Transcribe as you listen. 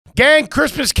Gang,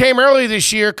 Christmas came early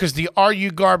this year because the Are You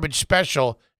Garbage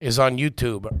special is on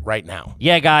YouTube right now.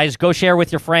 Yeah, guys, go share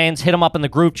with your friends. Hit them up in the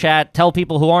group chat. Tell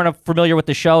people who aren't familiar with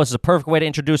the show. This is a perfect way to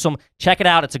introduce them. Check it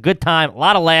out. It's a good time. A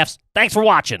lot of laughs. Thanks for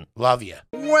watching. Love you.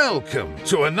 Welcome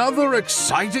to another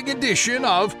exciting edition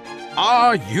of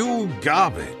Are You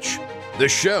Garbage? The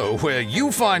show where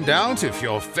you find out if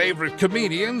your favorite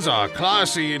comedians are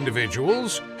classy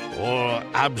individuals or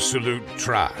absolute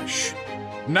trash.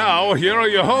 Now, here are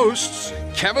your hosts,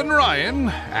 Kevin Ryan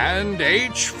and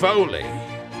H. Foley.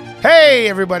 Hey,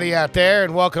 everybody out there,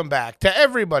 and welcome back to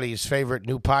everybody's favorite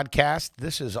new podcast.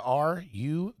 This is Are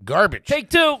You Garbage?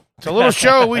 Take two. It's a little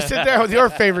show. We sit down with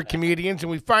your favorite comedians, and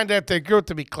we find out if they're good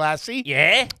to be classy,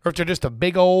 Yeah? or if they're just a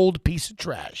big old piece of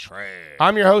trash.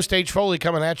 I'm your host, H. Foley,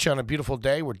 coming at you on a beautiful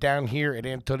day. We're down here at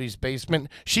Aunt Tootie's basement.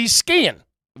 She's skiing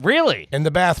Really? in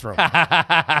the bathroom.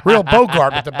 Real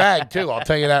Bogart with the bag, too. I'll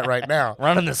tell you that right now.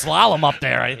 Running the slalom up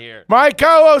there, I hear. My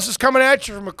co-host is coming at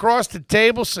you from across the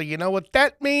table, so you know what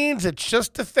that means. It's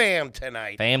just a fam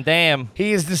tonight. Fam damn.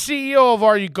 He is the CEO of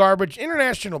Are You Garbage,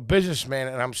 international businessman,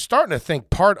 and I'm starting to think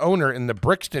part owner in the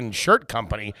Brixton Shirt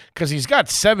Company because he's got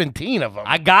 17 of them.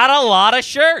 I got a lot of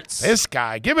shirts. This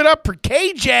guy. Give it up for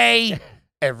KJ,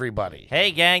 everybody. Hey,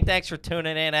 gang, thanks for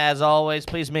tuning in. As always,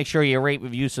 please make sure you rate,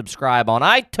 review, subscribe on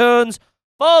iTunes.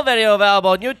 Full video available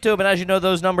on YouTube, and as you know,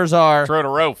 those numbers are Through the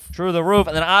roof. through the roof.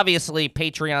 And then obviously,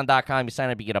 patreon.com. You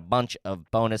sign up, you get a bunch of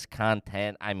bonus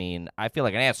content. I mean, I feel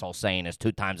like an asshole saying this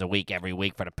 2 times a week, every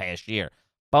week for the past year.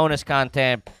 Bonus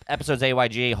content, episodes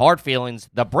AYG, Hard Feelings,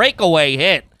 the breakaway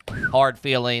hit, Hard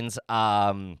Feelings,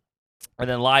 and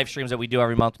then live streams that we do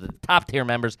every month with the top tier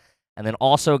members. And then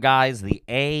also, guys, the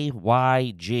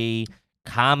AYG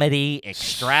Comedy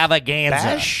Extravaganza.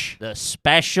 Spash? The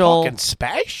special, Fucking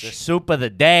spash? the soup of the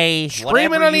day.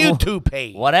 Screaming whatever on the you- YouTube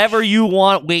page. Whatever you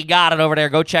want, we got it over there.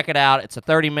 Go check it out. It's a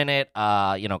 30-minute,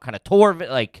 kind of tour,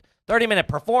 like 30-minute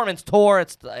performance tour.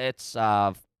 It's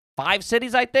 5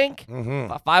 cities, I think.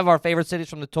 5 of our favorite cities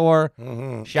from the tour.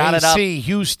 Shout it up. AC,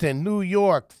 Houston, New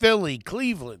York, Philly,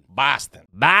 Cleveland, Boston.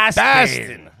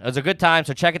 Boston. It was a good time,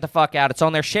 so check it the fuck out. It's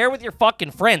on there. Share with your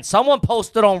fucking friends. Someone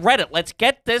posted on Reddit. Let's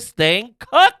get this thing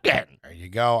cooking. There you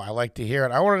go. I like to hear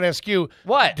it. I wanted to ask you,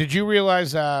 What? did you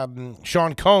realize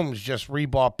Sean Combs just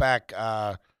rebought back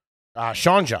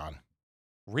Sean John?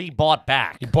 Rebought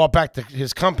back. He bought back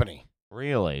his company.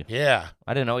 Really? Yeah.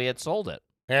 I didn't know he had sold it.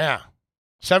 Yeah.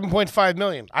 $7.5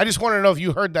 million. I just wanted to know if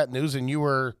you heard that news and you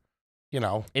were,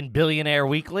 In Billionaire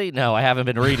Weekly? No, I haven't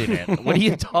been reading it. What are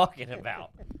you talking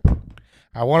about?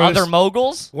 I wanted Other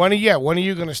moguls? when are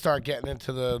you going to start getting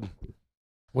into the,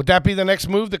 would that be the next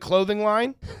move, the clothing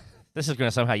line? This is going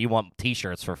to somehow, you want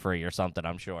T-shirts for free or something,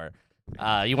 I'm sure.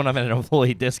 You want them at an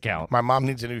employee discount. My mom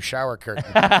needs a new shower curtain.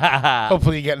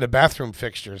 Hopefully you get into bathroom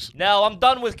fixtures. No, I'm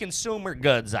done with consumer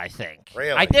goods, I think.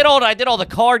 Really? I did all the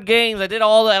card games, I did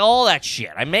all that shit.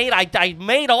 I made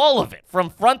all of it from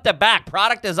front to back.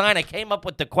 Product design, I came up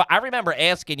with I remember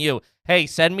asking you, "Hey,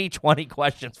 send me 20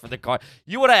 questions for the card."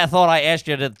 You would have thought I asked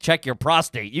you to check your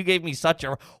prostate. You gave me such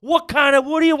a what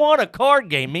do you want a card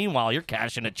game? Meanwhile, you're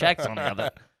cashing the checks on the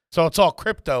other. So it's all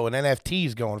crypto and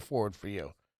NFTs going forward for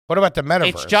you. What about the metaverse?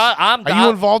 It's just Are you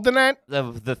involved in that?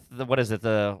 the what is it?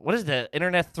 What is the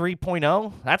Internet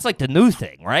 3.0? That's like the new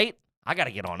thing, right? I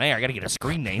gotta get on there. I gotta get a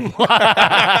screen name.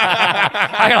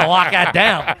 I gotta lock that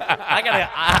down.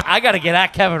 I gotta get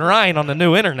at Kevin Ryan on the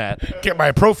new internet. Get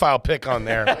my profile pic on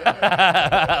there.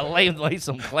 lay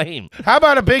some claim. How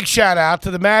about a big shout out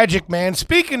to the Magic Man?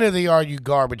 Speaking of the Are You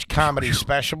Garbage comedy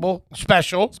special,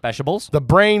 Speciables. the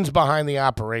brains behind the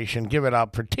operation. Give it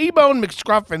up for T-Bone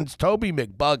McScruffins, Toby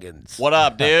McBuggins. What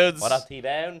up, dudes? What up,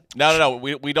 T-Bone? No.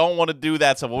 We don't want to do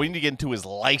that. So what we need to get into is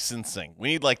licensing. We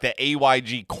need like the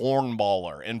AYG cornballer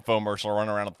infomercial running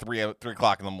around at 3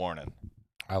 o'clock in the morning.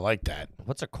 I like that.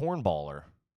 What's a cornballer?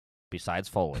 Besides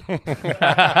Foley.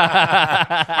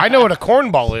 I know what a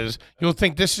cornball is. You'll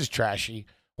think this is trashy.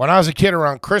 When I was a kid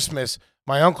around Christmas,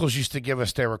 my uncles used to give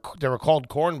us, they were called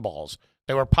cornballs.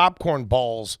 They were popcorn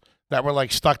balls that were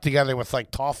like stuck together with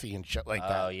like toffee and shit like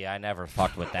that. Oh yeah, I never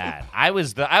fucked with that. I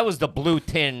was the blue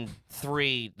tin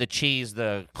 3, the cheese,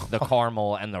 the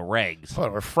caramel, and the regs. Oh,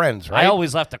 we're friends, right? I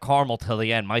always left the caramel till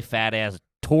the end. My fat ass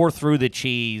tore through the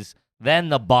cheese, then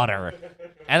the butter,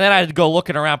 and then I'd go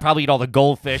looking around, probably eat all the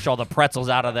goldfish, all the pretzels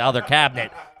out of the other cabinet,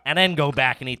 and then go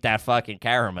back and eat that fucking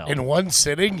caramel. In one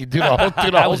sitting, you do the whole.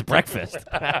 That was breakfast.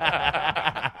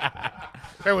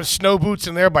 There was snow boots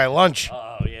in there by lunch.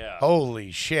 Oh yeah.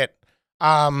 Holy shit.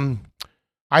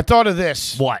 I thought of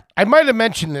this. What? I might have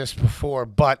mentioned this before,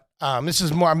 but this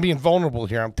is more. I'm being vulnerable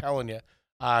here. I'm telling you,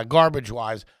 garbage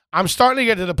wise. I'm starting to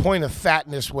get to the point of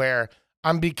fatness where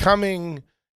I'm becoming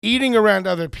eating around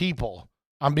other people.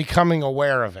 I'm becoming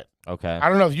aware of it. Okay. I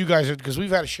don't know if you guys are, because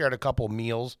we've had shared a couple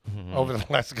meals Mhm. over the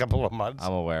last couple of months.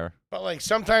 I'm aware. But like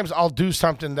sometimes I'll do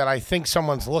something that I think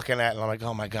someone's looking at, and I'm like,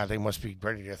 oh my god, they must be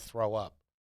ready to throw up.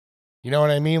 You know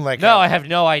what I mean? Like No, I have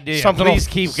no idea. Please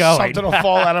keep going. Something will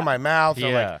fall out of my mouth, or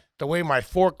Yeah. like the way my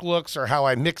fork looks, or how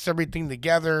I mix everything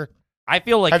together. I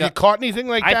feel like Have you caught anything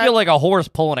like that? I feel like a horse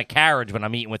pulling a carriage when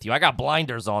I'm eating with you. I got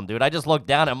blinders on, dude. I just look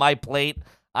down at my plate.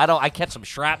 I catch some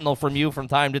shrapnel from you from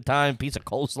time to time. Piece of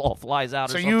coleslaw flies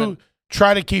out so or something. you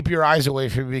try to keep your eyes away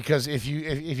from me, because if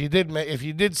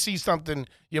you did see something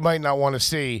you might not want to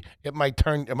see, it might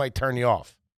turn you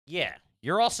off. Yeah.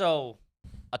 You're also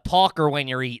a talker when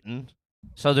you're eating.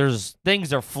 So there's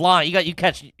things are flying. You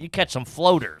catch some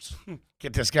floaters.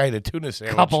 Get this guy the tuna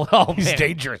sandwich. He's Man.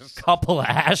 dangerous. Couple of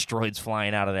asteroids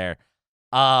flying out of there.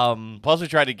 Plus, we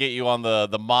tried to get you on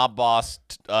the mob boss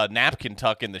napkin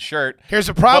tuck in the shirt. Here's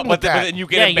the problem with But that. then you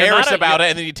get embarrassed about it,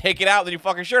 and then you take it out, and then you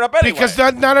fuck your shirt up anyway. Because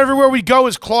not everywhere we go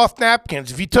is cloth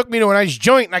napkins. If you took me to a nice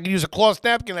joint and I could use a cloth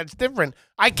napkin, that's different.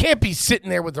 I can't be sitting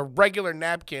there with a regular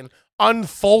napkin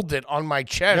unfolded on my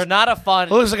chest. You're not a fun.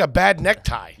 It looks like a bad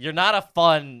necktie. You're not a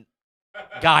fun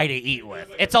guy to eat with.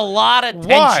 It's a lot of tension.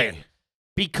 Why?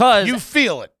 Because You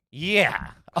feel it. yeah.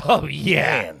 Oh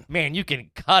yeah. Man, you can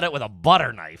cut it with a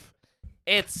butter knife.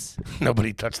 It's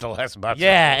Nobody touched the last mozzarella.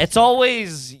 yeah, it's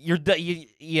always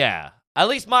yeah. At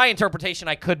least my interpretation,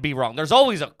 I could be wrong. There's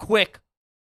always a quick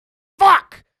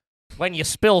fuck when you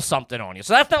spill something on you.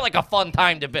 So that's not like a fun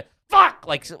time to be fuck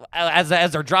like as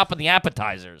they're dropping the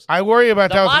appetizers. I worry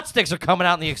about The that. hot sticks are coming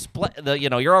out in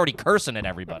you're already cursing at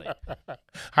everybody.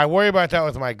 I worry about that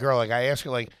with my girl. Like I ask her,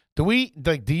 like,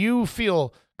 do you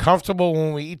feel comfortable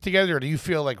when we eat together, or do you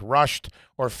feel like rushed,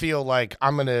 or feel like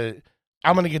I'm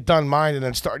gonna get done mine and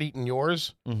then start eating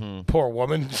yours? Mm-hmm. Poor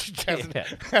woman. She's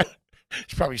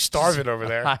probably starving over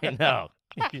there. I know.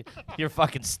 You're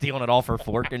fucking stealing it off her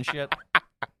fork and shit.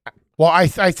 Well, I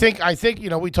think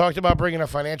we talked about bringing a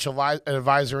financial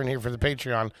advisor in here for the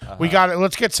Patreon. We got it.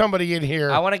 Let's get somebody in here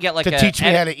I want to get like to teach me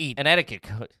how to eat. an etiquette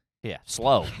code. Yeah,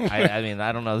 slow. I mean,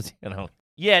 I don't know.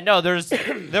 Yeah, no. There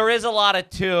is a lot of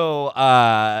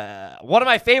one of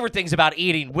my favorite things about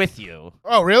eating with you.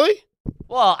 Oh, really?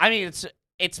 Well, I mean,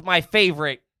 it's my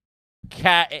favorite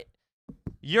cat.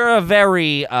 You're a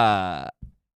very The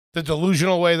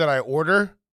delusional way that I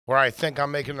order, where I think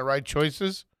I'm making the right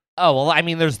choices. Oh well, I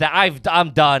mean, there's that. I'm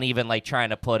done even like trying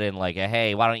to put in like a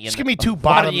hey, why don't you Just give me two why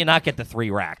bottom. don't you not get the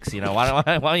 3 racks? You know, why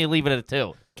don't you leave it at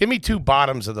 2? Give me 2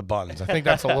 bottoms of the buns. I think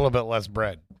that's a little bit less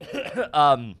bread.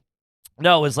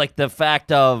 No, it's like the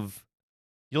fact of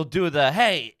you'll do the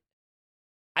hey,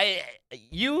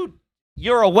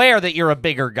 you're aware that you're a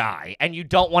bigger guy and you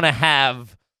don't want to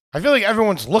have. I feel like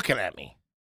everyone's looking at me.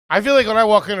 I feel like when I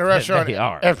walk in a restaurant, They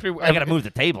are. I gotta move the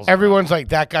tables. everyone's like,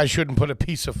 that guy shouldn't put a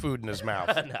piece of food in his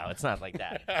mouth. No, it's not like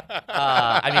that.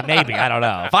 I mean, maybe I don't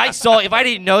know. If I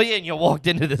didn't know you and you walked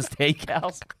into this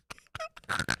steakhouse,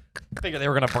 I figured they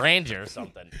were gonna brand you or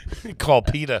something. Call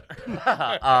PETA.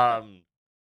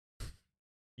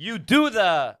 You do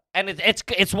and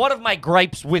it's one of my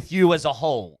gripes with you as a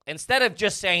whole. Instead of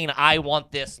just saying I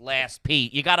want this last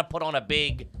piece, you got to put on a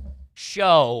big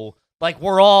show. Like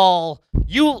we're all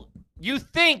you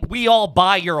think we all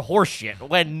buy your horse shit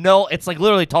when no, it's like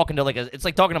literally talking to it's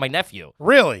like talking to my nephew.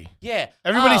 Really? Yeah,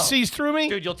 Everybody Oh. sees through me?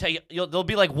 Dude, there'll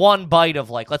be like one bite of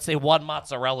like, let's say 1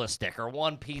 mozzarella stick or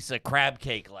 1 piece of crab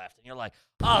cake left. And you're like,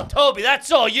 oh, Toby,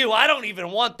 that's all you. I don't even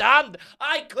want that.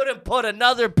 I couldn't put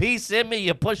another piece in me.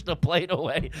 You push the plate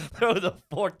away, throw the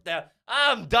fork down.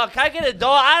 I'm done. Can I get a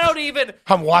dog? I don't even.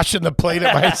 I'm washing the plate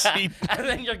at my seat. And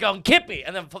then you're going, Kippy.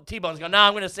 And then T-Bone's going, no,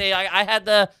 I'm going to say I had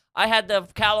the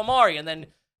calamari. And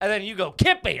then you go,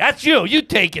 Kippy, that's you. You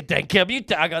take it then, Kip.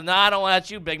 I go, no, I don't want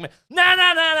that. You, big man.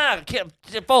 No. Kip,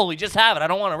 Foley, just have it. I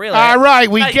don't want to really. All right,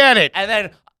 we get it. And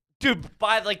then, dude,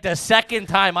 by like the second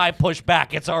time I push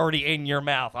back, it's already in your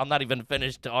mouth. I'm not even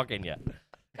finished talking yet.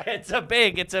 It's a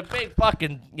big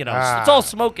fucking, it's all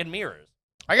smoke and mirrors.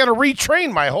 I got to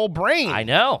retrain my whole brain. I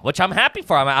know, which I'm happy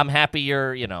for. I'm happy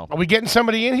you're, Are we getting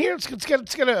somebody in here? Let's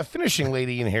get a finishing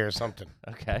lady in here or something.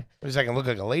 Okay. At least I can look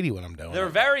like a lady when I'm doing They're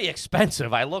it. very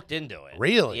expensive. I looked into it.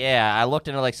 Really? Yeah, I looked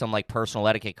into like some like personal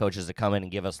etiquette coaches to come in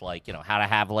and give us like, how to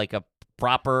have like a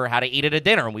proper, how to eat at a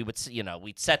dinner. And we would,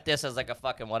 we'd set this as like a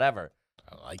fucking whatever.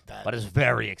 I like that. But it's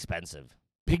very expensive.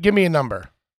 Give me a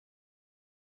number.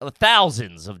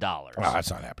 Thousands of dollars. Oh, that's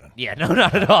not happening. Yeah, no,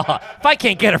 not at all. If I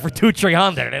can't get it for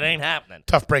 $200, it ain't happening.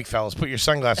 Tough break, fellas. Put your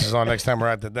sunglasses on next time we're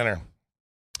at the dinner.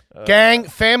 Gang,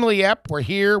 family ep. We're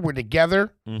here. We're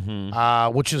together,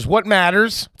 which is what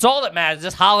matters. It's all that matters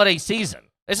this holiday season.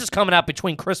 This is coming out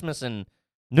between Christmas and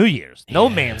New Year's. No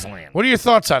man's land. What are your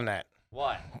thoughts on that?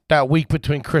 What? That week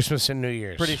between Christmas and New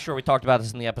Year's. Pretty sure we talked about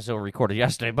this in the episode we recorded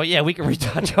yesterday, but yeah, we can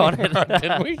retouch on it.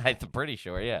 Didn't we? I'm pretty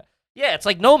sure, yeah. Yeah, it's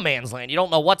like no man's land. You don't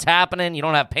know what's happening. You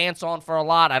don't have pants on for a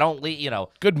lot. I don't,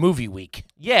 Good movie week.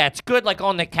 Yeah, it's good like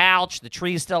on the couch. The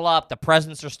tree's still up. The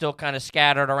presents are still kind of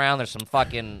scattered around. There's some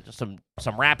fucking, some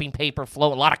wrapping paper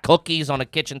floating. A lot of cookies on a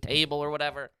kitchen table or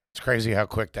whatever. It's crazy how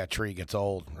quick that tree gets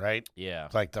old, right? Yeah.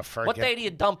 It's like the first. What day do you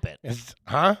dump it?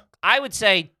 Huh? I would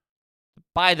say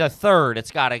by the 3rd,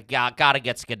 it's gotta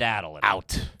get skedaddling.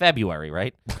 Out. February,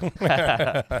 right?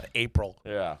 April.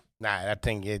 Yeah. Nah, that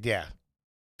thing, yeah.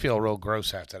 Feel real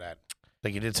gross after that.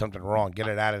 Like you did something wrong. Get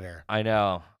it out of there. I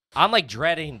know. I'm like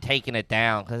dreading taking it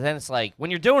down because then it's like when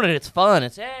you're doing it, it's fun.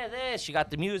 It's this. You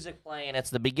got the music playing. It's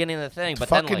the beginning of the thing. But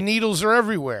fucking then like, needles are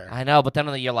everywhere. I know. But then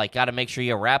you're like, got to make sure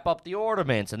you wrap up the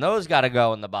ornaments and those got to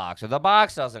go in the box or the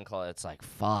box doesn't close. It's like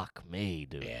fuck me,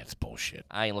 dude. Yeah, it's bullshit.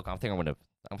 I ain't look. I'm thinking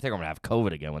I'm gonna have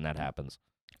COVID again when that happens.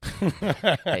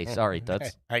 Hey, sorry,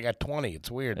 Toots. I got 20.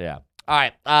 It's weird. Yeah. All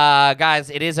right, guys,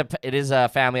 it is a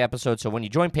family episode, so when you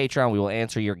join Patreon, we will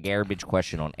answer your garbage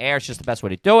question on air. It's just the best way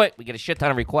to do it. We get a shit ton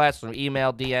of requests from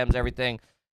email, DMs, everything,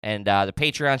 and the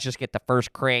Patreons just get the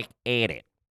first crack at it.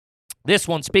 This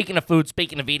one, speaking of food,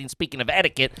 speaking of eating, speaking of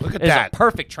etiquette, Look at is that. a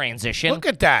perfect transition. Look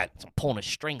at that. I'm pulling his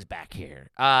strings back here.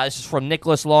 This is from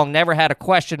Nicholas Long. Never had a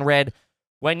question read.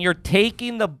 When you're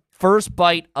taking the first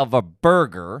bite of a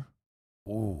burger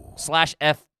Ooh. /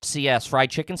 FCS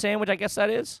fried chicken sandwich, I guess that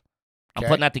is. I'm Okay.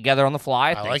 putting that together on the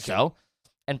fly. I think like so.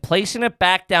 And placing it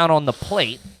back down on the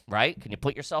plate, right? Can you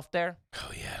put yourself there?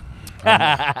 Oh,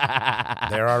 yeah.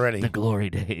 There already. The glory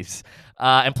days.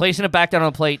 And placing it back down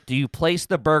on the plate, do you place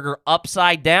the burger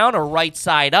upside down or right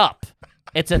side up?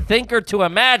 It's a thinker to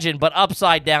imagine, but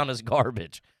upside down is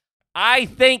garbage. I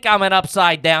think I'm an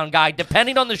upside down guy,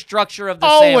 depending on the structure of the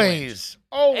sandwich.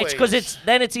 Always. It's because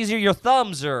it's easier. Your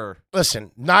thumbs are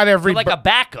Listen, not every like a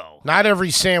backhoe. not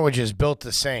every sandwich is built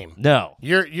the same. No.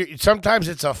 You're sometimes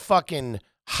it's a fucking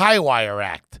high wire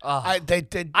act. Ugh. They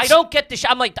I don't get the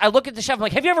chef. I'm like, I look at the chef. I'm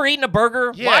like, have you ever eaten a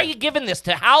burger? Yeah. Why are you giving this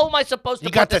to? How am I supposed to?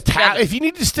 You got put the this together? if you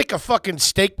need to stick a fucking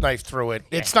steak knife through it,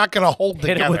 it's not gonna hold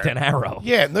Hit together. it with an arrow.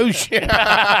 Yeah, no shit.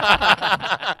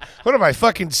 What am I,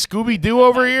 fucking Scooby-Doo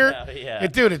over here? Yeah.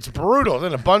 Dude, it's brutal.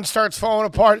 Then the bun starts falling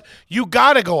apart. You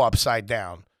gotta go upside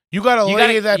down. You gotta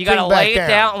lay that you thing gotta back lay it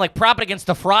down and like prop it against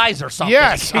the fries or something.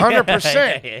 Yes,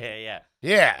 100%. Yeah.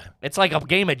 Yeah. It's like a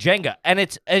game of Jenga, and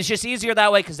it's just easier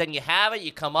that way because then you have it.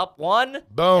 You come up one,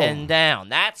 Boom. and down.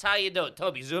 That's how you do it.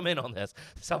 Toby, zoom in on this.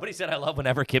 Somebody said I love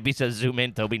whenever Kippy says zoom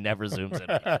in. Toby never zooms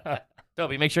in.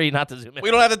 Toby, make sure you not to zoom in.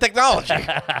 We don't have the technology.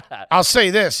 I'll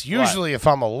say this. Usually if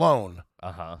I'm alone,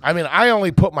 I mean, I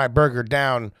only put my burger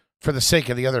down for the sake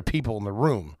of the other people in the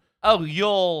room. Oh,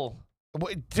 you'll.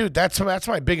 Dude, that's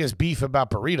my biggest beef about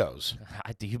burritos.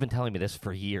 You've been telling me this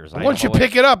for years. Once you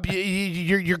pick it up,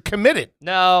 you're committed.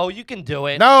 No, you can do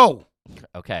it. No,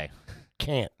 Okay.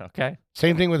 can't. Okay.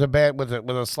 Same thing with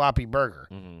a sloppy burger.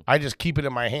 Mhm. I just keep it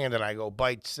in my hand and I go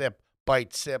bite, sip,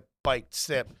 bite, sip, bite,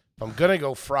 sip. If I'm gonna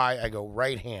go fry, I go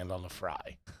right hand on the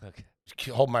fry. Okay. Just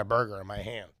hold my burger in my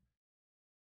hand.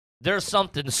 There's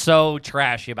something so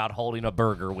trashy about holding a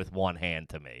burger with one hand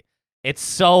to me. It's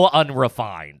so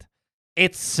unrefined.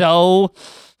 It's so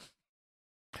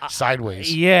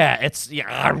Sideways. yeah. It's the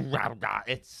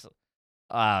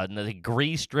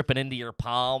grease dripping into your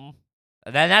palm.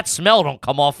 And then that smell don't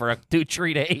come off for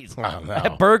 2-3 days. Oh, no.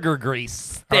 That burger grease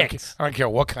sticks. I don't care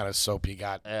what kind of soap you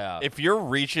got. Yeah. If you're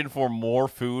reaching for more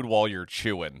food while you're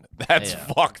chewing, that's Yeah.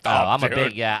 fucked up. I'm dude. a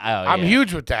big I'm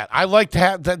huge with that. I like to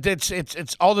have that.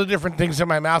 It's all the different things in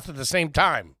my mouth at the same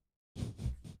time.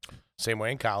 Same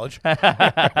way in college.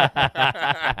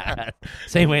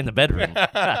 Same way in the bedroom.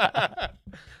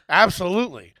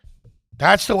 Absolutely.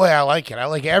 That's the way I like it. I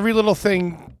like every little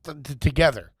thing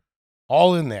together.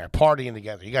 All in there, partying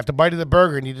together. You got the bite of the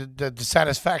burger and you the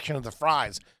satisfaction of the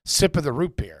fries. Sip of the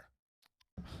root beer.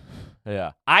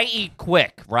 Yeah. I eat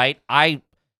quick, right?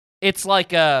 It's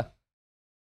like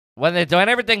when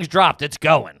everything's dropped, it's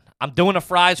going. I'm doing the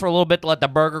fries for a little bit to let the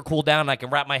burger cool down, and I can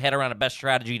wrap my head around the best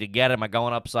strategy to get it. Am I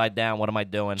going upside down? What am I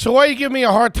doing? So why you give me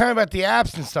a hard time about the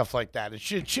apps and stuff like that? It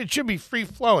should be free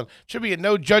flowing. Should be a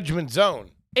no judgment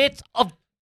zone. It's a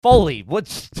Foley.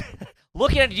 What's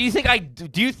looking at, do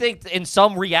you think in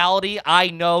some reality I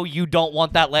know you don't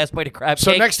want that last bite of crab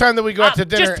So cake? next time that we go out to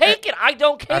dinner, just take it. I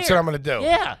don't care. that's what I'm going to do.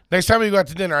 Yeah. Next time we go out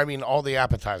to dinner, I mean all the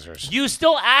appetizers. You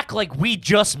still act like we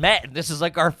just met. And this is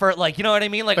like our first, like, you know what I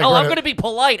mean? Like, Like oh, we're I'm at a- going to be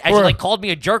polite as you we're- like called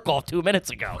me a jerk off 2 minutes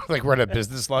ago. Like we're at a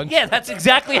business lunch. Yeah, that's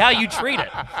exactly how you treat it.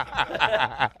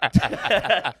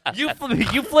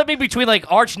 you flip me between like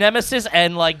arch nemesis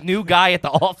and like new guy at the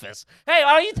office. Hey,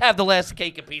 why don't you have the last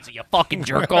cake and pizza? You fucking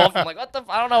jerk off. I'm like, what the?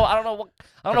 I don't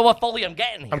know what Foley I'm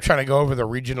getting here. I'm trying to go over the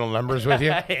regional numbers with you.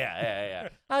 yeah.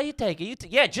 Oh, you take it.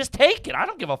 Yeah, just take it. I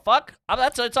don't give a fuck.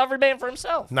 It's every man for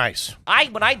himself. Nice.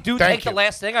 When I do Thank take the you.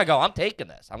 last thing, I go, I'm taking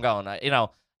this. I'm going.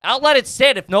 I'll let it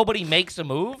sit. If nobody makes a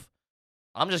move,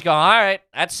 I'm just going. All right,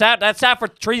 that's sat for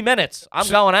 3 minutes. I'm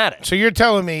going at it. So you're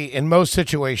telling me in most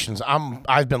situations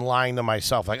I've been lying to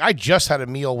myself. Like I just had a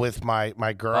meal with my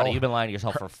girl. Buddy, you've been lying to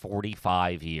yourself for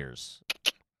 45 years.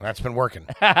 That's been working.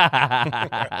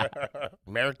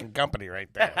 American company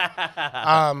right there.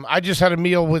 I just had a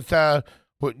meal with a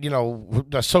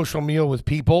social meal with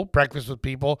people, breakfast with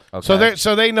people. Okay.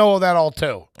 So they know that all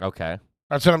too. Okay.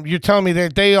 That's what you're telling me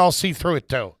that they all see through it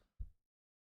too.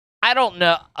 I don't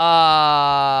know.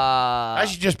 I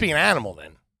should just be an animal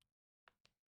then.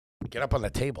 Get up on the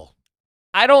table.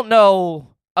 I don't know.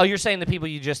 Oh, you're saying the people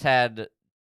you just had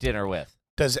dinner with?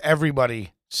 Does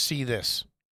everybody see this?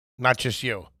 Not just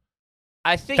you.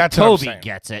 I think That's what I'm Toby saying.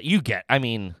 gets it. You get. I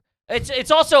mean,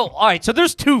 it's also all right. So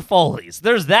there's two Foleys.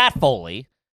 There's that Foley,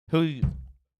 who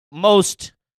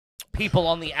most people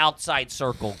on the outside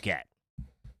circle get.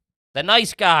 The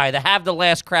nice guy, the have the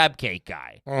last crab cake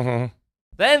guy. Mm-hmm.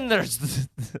 Then there's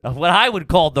what I would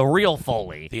call the real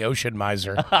Foley, The ocean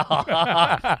miser.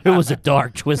 who was a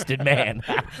dark, twisted man.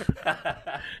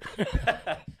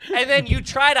 And then you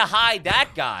try to hide that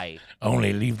guy.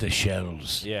 Only leave the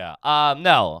shells. Yeah.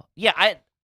 No. Yeah.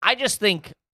 I just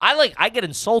think I get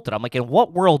insulted. I'm like, in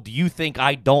what world do you think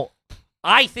I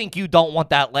think you don't want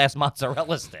that last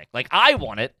mozzarella stick? Like I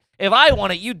want it. If I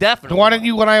want it, you definitely. Why don't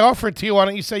you? When I offer it to you, why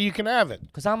don't you say you can have it?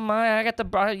 Because I got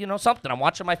the something. I'm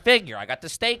watching my figure. I got the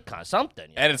steak something.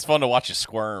 And it's fun to watch you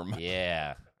squirm.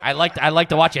 Yeah. I like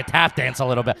to watch you tap dance a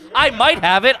little bit. I might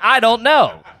have it. I don't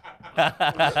know.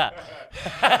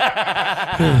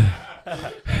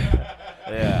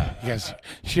 Yeah.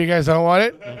 You guys don't want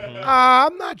it?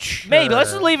 I'm not sure. Maybe.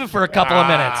 Let's just leave it for a couple of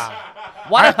minutes.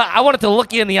 Why? I wanted to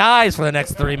look you in the eyes for the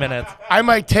next 3 minutes. I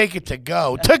might take it to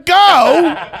go. To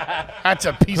go? That's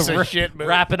a piece of shit move.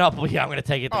 Wrapping up. Well, yeah, I'm going to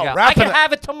take it to Oh, go. I wrap can it-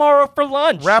 have it tomorrow for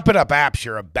lunch. Wrap it up, Apps.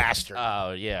 You're a bastard.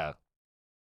 Oh, yeah.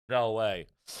 No way.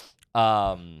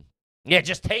 Yeah,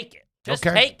 just take it. Just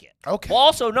Okay. take it. Okay. Well,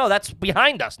 also, no, that's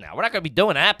behind us now. We're not going to be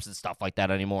doing apps and stuff like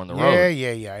that anymore on the road.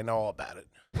 Yeah. I know all about it.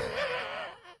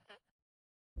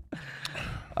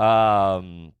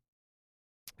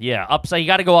 Yeah, upside. You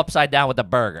got to go upside down with the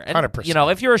burger. And,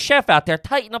 100%. if you're a chef out there,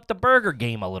 tighten up the burger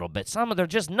game a little bit. Some of they're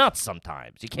just nuts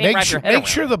sometimes. You can't wrap your head Make around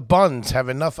sure it. the buns have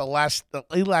enough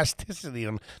elasticity in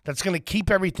them that's going to keep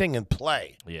everything in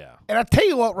play. Yeah. And I'll tell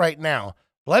you what right now,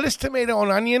 lettuce, tomato,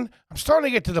 and onion, I'm starting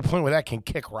to get to the point where that can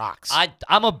kick rocks.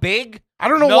 I'm a big. I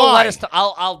don't know no why. lettuce.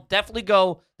 I'll definitely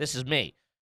go. This is me.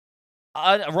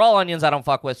 Raw onions I don't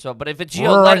fuck with. So, but if it's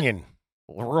raw onion.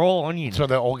 raw onion. That's what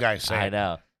the old guys say. I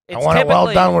know. I want it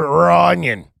well done with raw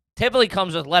onion. Typically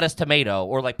comes with lettuce, tomato,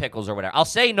 or like pickles or whatever. I'll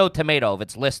say no tomato if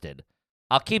it's listed.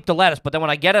 I'll keep the lettuce, but then when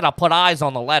I get it, I'll put eyes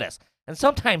on the lettuce. And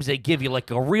sometimes they give you like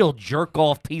a real jerk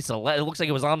off piece of lettuce. It looks like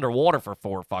it was underwater for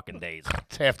 4 fucking days.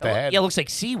 It's half the head. Yeah, it looks like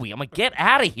seaweed. I'm like, get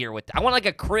out of here with that. I want like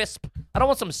a crisp. I don't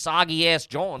want some soggy ass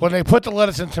John. When they put the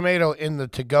lettuce and tomato in the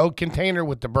to-go container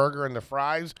with the burger and the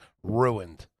fries,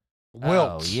 ruined.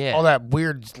 Wilts. yeah. All that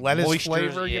weird lettuce Moisture.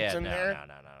 flavor yeah, gets in no, there.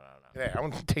 No. Yeah, I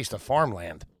want to taste the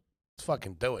farmland. Let's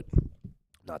fucking do it.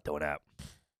 Not doing that.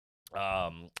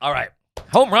 All right.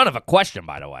 Home run of a question,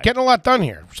 by the way. Getting a lot done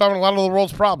here. Solving a lot of the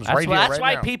world's problems That's right why, here, that's right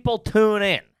why now. people tune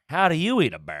in. How do you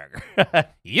eat a burger?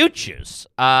 You choose.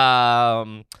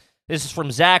 This is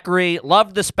from Zachary.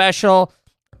 Loved the special.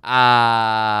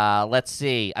 Let's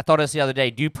see. I thought of this the other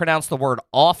day. Do you pronounce the word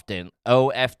often,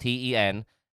 O-F-T-E-N,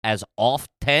 as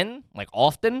often, like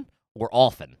often, or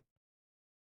often?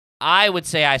 I would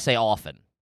say I say often.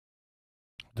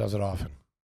 Does it often.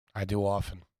 I do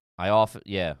often. I often,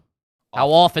 yeah. How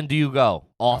often do you go?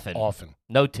 Often. Often.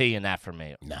 No T in that for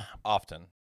me. Nah. Often.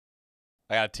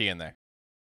 I got a T in there.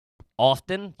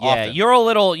 Often? Yeah, Often. you're a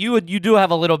little, you do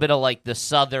have a little bit of like the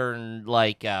southern,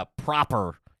 like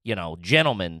proper,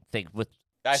 gentleman thing with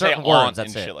I say certain aunt words.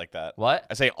 That's and it. shit like that. What?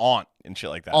 I say aunt and shit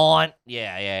like that. Aunt.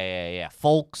 Yeah.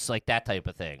 Folks, like that type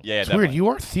of thing. Yeah, It's definitely. weird. You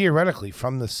are theoretically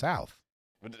from the South.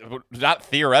 Not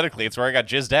theoretically. It's where I got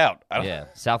jizzed out. I don't, Yeah,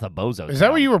 south of Bozo. Is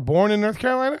that where you were born in North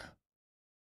Carolina?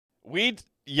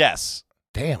 Yes.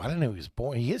 Damn, I didn't know he was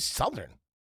born. He is Southern.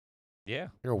 Yeah.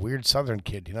 You're a weird Southern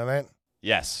kid. You know that?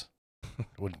 Yes.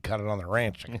 Wouldn't cut it on the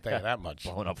ranch. I can tell you that much.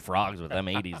 Blowing up frogs with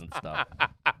M80s and stuff.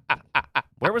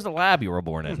 Where was the lab you were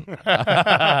born in?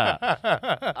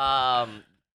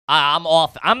 I'm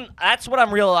off. That's what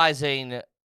I'm realizing.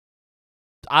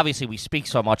 Obviously, we speak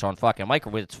so much on fucking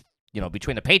microwave. It's,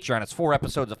 between the Patreon, it's 4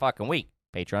 episodes a fucking week.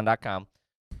 Patreon.com.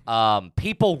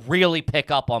 People really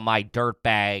pick up on my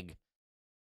dirtbag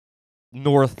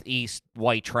Northeast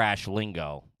white trash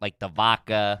lingo, like the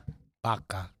vodka.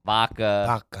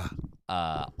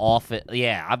 Off it.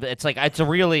 Yeah, it's like it's a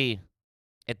really.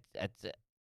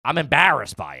 I'm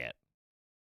embarrassed by it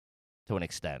to an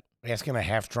extent. Asking a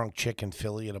half-drunk chick in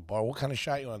Philly at a bar, what kind of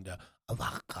shot you on the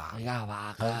vodka?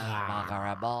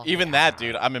 Even that,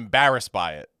 dude, I'm embarrassed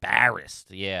by it.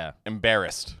 Embarrassed, yeah.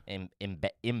 Embarrassed.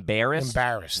 Embarrassed?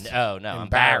 Embarrassed. No,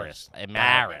 Embarrassed.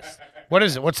 What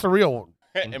is it? What's the real one?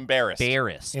 Embarrassed.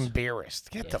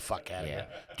 Embarrassed. Get the fuck out of here.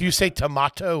 Do you say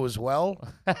tomato as well?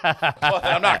 Well,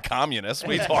 I'm not communist.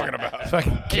 What are you talking about?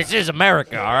 Fucking kick. This is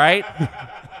America, all right?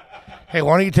 Hey,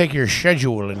 why don't you take your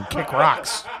schedule and kick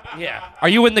rocks? Yeah. Are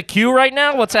you in the queue right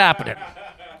now? What's happening?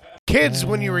 Kids,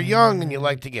 when you were young and you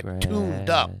like to get tuned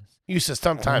up, you used to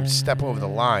sometimes step over the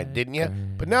line, didn't you?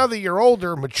 But now that you're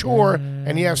older, mature,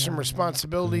 and you have some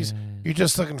responsibilities, you're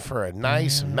just looking for a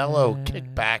nice, mellow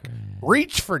kickback.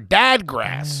 Reach for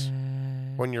Dadgrass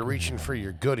when you're reaching for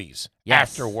your goodies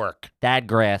after work.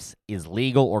 Dadgrass is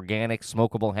legal, organic,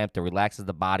 smokable hemp that relaxes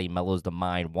the body, mellows the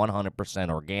mind. 100%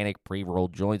 organic,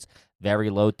 pre-rolled joints,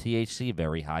 very low THC,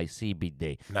 very high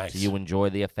CBD. Nice. So you enjoy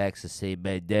the effects of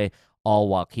CBD, all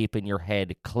while keeping your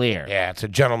head clear. Yeah, it's a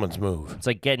gentleman's move. It's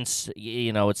like getting,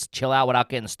 it's chill out without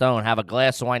getting stoned. Have a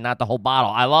glass of wine, not the whole bottle.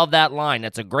 I love that line.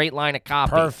 That's a great line of copy.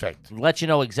 Perfect. Let you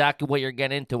know exactly what you're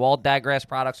getting into. All Dadgrass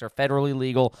products are federally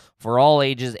legal for all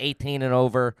ages, 18 and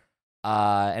over,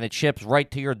 and it ships right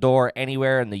to your door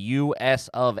anywhere in the U.S.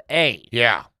 of A.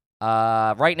 Yeah.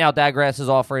 Right now, Dadgrass is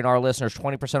offering our listeners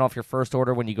 20% off your first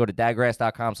order when you go to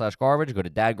dadgrass.com/garbage. Go to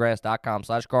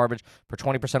dadgrass.com/garbage for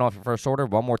 20% off your first order.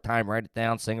 One more time, write it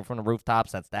down, sing it from the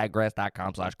rooftops. That's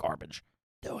dadgrass.com/garbage.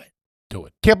 Do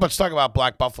it. Kip, let's talk about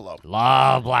Black Buffalo.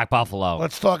 Love Black Buffalo.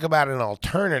 Let's talk about an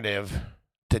alternative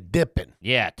to dipping,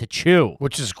 Yeah, to chew.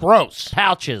 which is gross.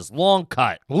 Pouches, long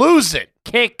cut, Lose it.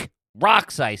 kick,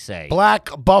 rocks, I say. Black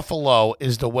Buffalo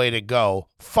is the way to go.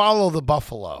 Follow the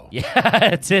buffalo. Yeah,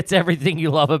 it's everything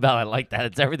you love about it. I like that.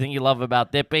 It's everything you love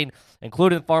about dipping,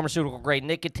 including pharmaceutical-grade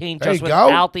nicotine, There just you go.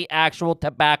 without the actual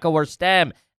tobacco or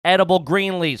stem. Edible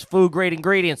green leaves, food-grade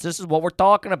ingredients. This is what we're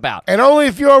talking about. And only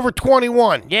if you're over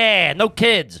 21. Yeah, no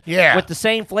kids. Yeah. With the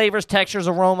same flavors, textures,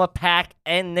 aroma, pack,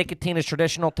 and nicotine as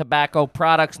traditional tobacco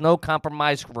products. No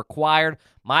compromise required.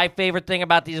 My favorite thing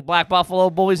about these Black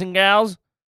Buffalo boys and gals,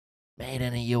 made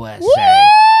in the USA.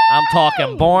 I'm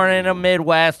talking born in the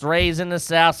Midwest, raised in the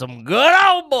South, some good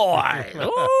old boys.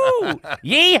 Ooh,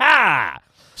 yeehaw!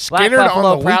 Black Skinnered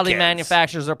Buffalo on the proudly weekends.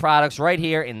 manufactures their products right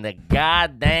here in the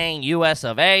goddamn U.S.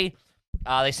 of A.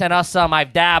 They sent us some.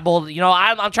 I've dabbled.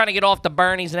 I'm trying to get off the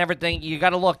Bernies and everything. You got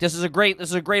to look. This is a great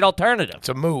alternative. It's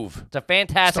a move. It's a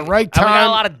fantastic. It's the right We got time. a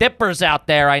lot of dippers out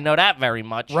there. I know that very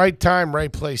much. Right time,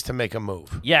 right place to make a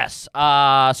move. Yes.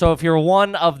 So if you're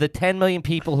one of the 10 million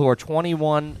people who are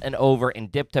 21 and over in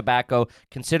dip tobacco,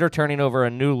 consider turning over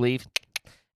a new leaf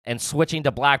and switching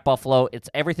to Black Buffalo. It's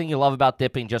everything you love about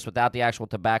dipping, just without the actual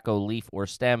tobacco leaf or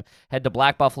stem. Head to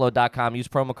blackbuffalo.com. Use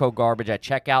promo code GARBAGE at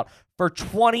checkout for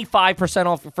 25%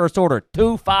 off your first order.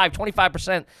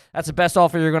 25%. That's the best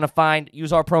offer you're going to find.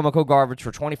 Use our promo code GARBAGE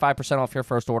for 25% off your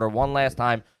first order. One last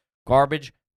time,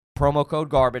 GARBAGE. Promo code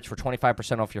GARBAGE for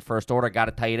 25% off your first order. Got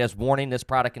to tell you this. Warning, this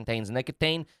product contains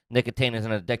nicotine. Nicotine is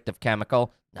an addictive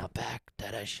chemical. Now back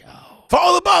to the show.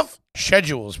 Follow the buff.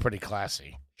 Schedule is pretty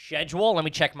classy. Schedule. Let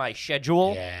me check my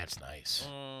schedule. Yeah, it's nice.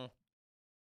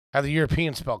 How the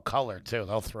Europeans spell color, too.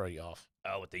 They'll throw you off.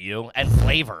 Oh, with the U. And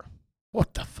flavor.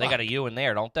 What the fuck? They got a U in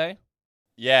there, don't they?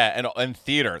 Yeah, and in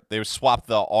theater, they swapped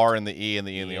the R and the E and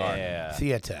the E and the R. Yeah.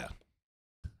 Theater.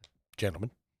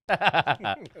 Gentlemen.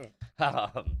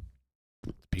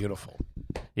 Beautiful.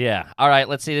 Yeah. All right,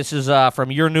 let's see. This is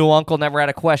from your new uncle. Never had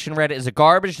a question read. Is it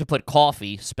garbage to put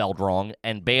coffee, spelled wrong,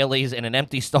 and Bailey's in an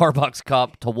empty Starbucks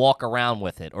cup to walk around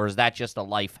with it? Or is that just a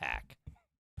life hack?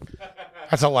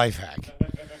 That's a life hack.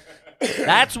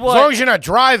 That's As long what. as you're not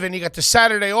driving, you got the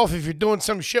Saturday off if you're doing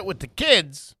some shit with the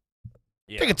kids.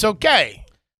 I think it's okay.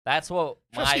 That's what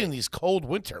Especially in these cold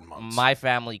winter months. my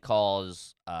family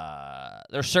calls.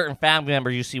 There's certain family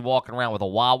members you see walking around with a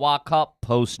Wawa cup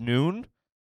post noon.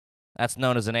 That's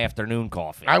known as an afternoon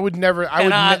coffee. I would never.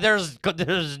 There's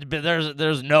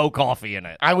no coffee in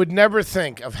it. I would never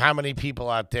think of how many people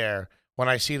out there when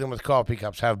I see them with coffee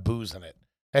cups have booze in it.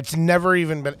 That's never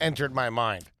even been entered my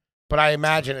mind. But I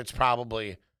imagine it's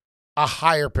probably a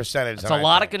higher percentage. It's a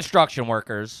lot of construction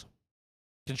workers.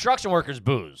 Construction workers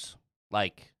booze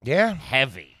Yeah,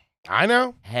 heavy. I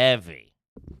know. Heavy.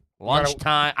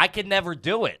 Lunchtime. I could never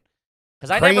do it.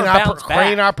 Because I Crane never bounce back.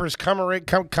 Crane operators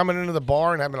coming into the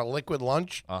bar and having a liquid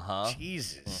lunch. Uh-huh.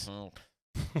 Jesus. Mhm.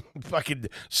 Fucking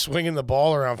swinging the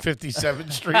ball around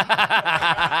 57th Street.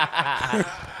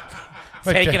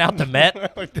 Taking out the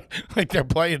Met. like they're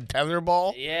playing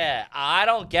tetherball. Yeah, I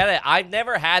don't get it. I've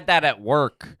never had that at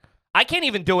work. I can't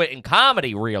even do it in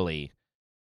comedy, really.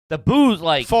 The booze,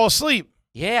 Fall asleep.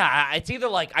 yeah, it's either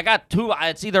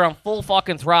it's either I'm full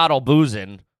fucking throttle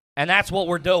boozing, and that's what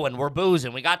we're doing. We're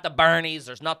boozing. We got the Bernies.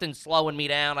 There's nothing slowing me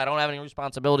down. I don't have any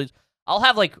responsibilities. I'll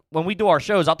have, when we do our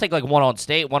shows, I'll take, one on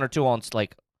stage, one or two on,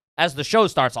 as the show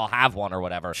starts, I'll have one or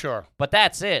whatever. Sure. But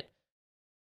that's it.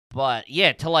 But,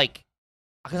 yeah,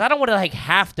 because I don't want to,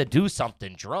 have to do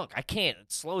something drunk. I can't.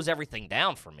 It slows everything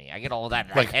down for me. I get all of that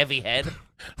heavy head.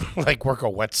 Work a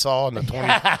wet saw on the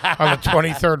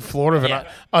 23rd floor of an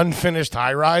unfinished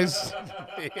high rise.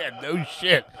 Yeah, no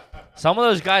shit. Some of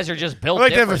those guys are just built I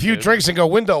like to have a different, few dude. drinks and go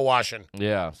window washing.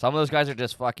 Yeah, some of those guys are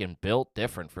just fucking built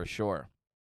different for sure.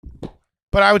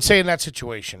 But I would say in that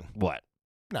situation, What?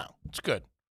 no, it's good.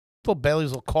 Little Bailey's,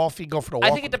 little coffee, go for the walk.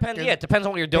 I think it depends. Yeah, it depends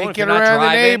on what you're doing. Take If you're it not around the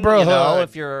driving,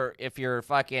 neighborhood. if you're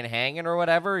fucking hanging or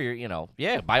whatever,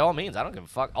 yeah, by all means, I don't give a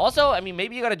fuck. Also, I mean,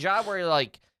 maybe you got a job where you're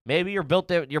maybe you're built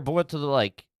to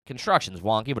the construction's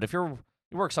wonky, but if you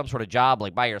work some sort of job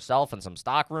by yourself in some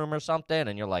stock room or something,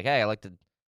 and you're like, hey, I like to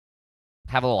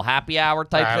have a little happy hour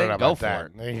type I don't thing, know go about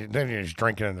for that. it. Then you're just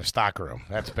drinking in the stock room.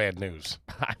 That's bad news.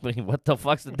 I mean, what the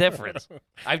fuck's the difference?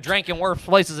 I've drank in worse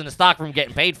places in the stock room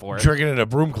getting paid for it. Drinking in a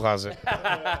broom closet.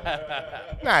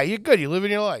 Nah, you're good. You're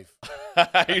living your life.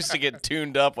 I used to get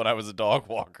tuned up when I was a dog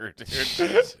walker, dude.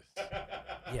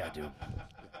 Yeah, dude.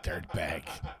 Dirtbag.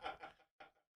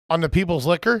 On the people's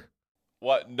liquor?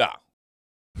 What? No.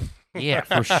 Yeah,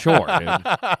 for sure, dude.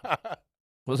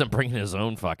 Wasn't bringing his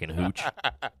own fucking hooch.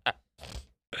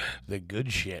 The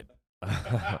good shit.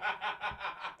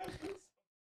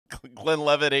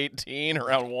 Glenlivet 18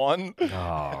 around 1.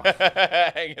 Oh.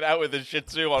 Hanging out with a Shih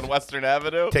Tzu on Western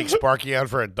Avenue. Take Sparky out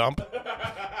for a dump.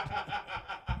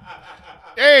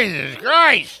 Jesus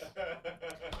Christ.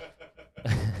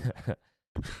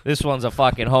 This one's a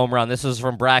fucking home run. This is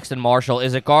from Braxton Marshall.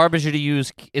 Is it garbage to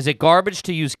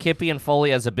use Kippy and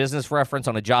Foley as a business reference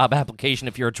on a job application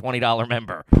if you're a $20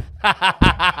 member?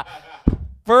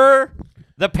 For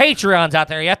the Patreons out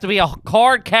there, you have to be a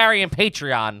card-carrying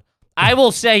Patreon. I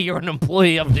will say you're an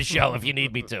employee of the show if you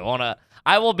need me to.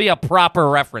 I will be a proper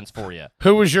reference for you.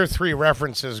 Who was your 3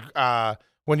 references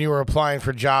when you were applying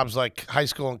for jobs like high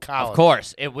school and college? Of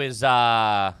course. It was,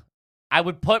 I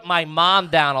would put my mom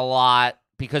down a lot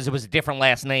because it was a different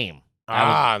last name.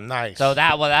 Nice. So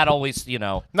that always,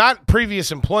 Not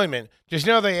previous employment. Just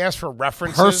they ask for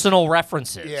references. personal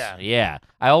references. Yeah. Yeah.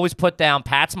 I always put down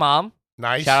Pat's mom.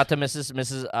 Nice. Shout out to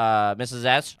Mrs.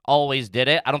 S. Always did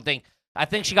it. I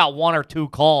think she got 1 or 2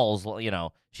 calls,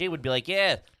 She would be like,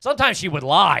 yeah. Sometimes she would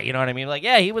lie, you know what I mean? Like,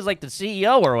 yeah, he was like the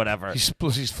CEO or whatever. He's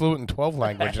fluent in 12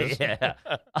 languages. Yeah.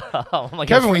 I'm like,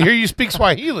 Kevin, we hear you speak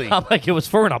Swahili. I'm like, it was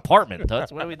for an apartment.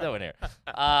 Toots. What are we doing here? It's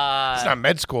not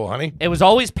med school, honey. It was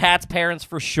always Pat's parents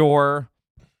for sure.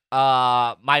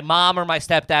 My mom or my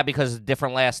stepdad because of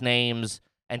different last names,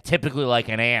 and typically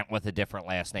an aunt with a different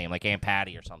last name, like Aunt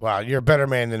Patty or something. Wow, you're a better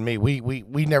man than me.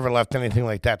 We never left anything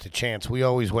like that to chance. We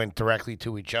always went directly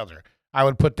to each other. I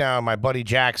would put down my buddy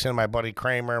Jackson, my buddy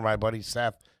Kramer, my buddy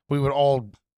Seth. We would all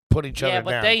put each other down.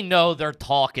 Yeah, but they know they're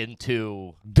talking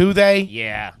to. Do they?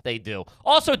 Yeah, they do.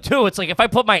 Also, too, it's like if I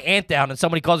put my aunt down and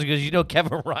somebody calls me and goes,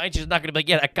 Kevin Ryan, she's not gonna be like,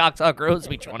 yeah, that cocksucker owes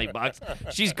me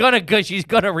 $20. She's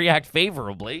gonna react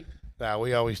favorably. Nah,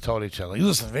 we always told each other,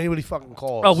 listen, if anybody fucking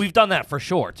calls. Oh, we've done that for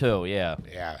sure too. Yeah.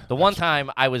 Yeah. The one time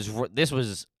this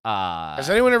was. Has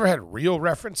anyone ever had real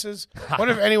references? What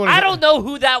if anyone? I don't know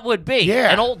who that would be.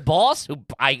 Yeah. An old boss who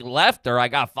I left or I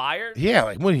got fired.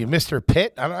 Yeah, what are you, Mr.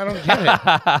 Pitt? I don't get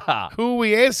it. Who are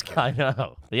we asking? I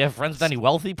know. Do you have friends with any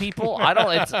wealthy people? I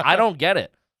don't get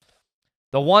it.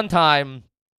 The one time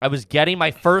I was getting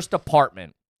my first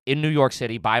apartment in New York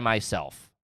City by myself.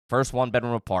 First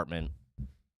 1-bedroom apartment.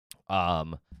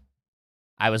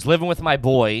 I was living with my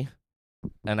boy.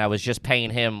 and I was just paying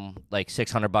him like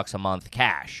 $600 a month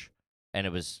cash, and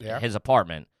it was Yeah. his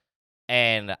apartment.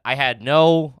 And I hadn't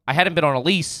been on a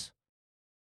lease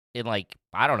in like,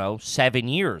 I don't know, 7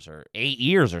 years or 8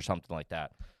 years or something like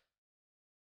that.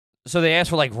 So they asked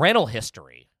for like rental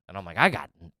history, and I'm like,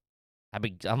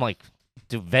 I'm like,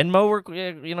 do Venmo work,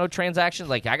 transactions?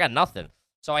 Like, I got nothing.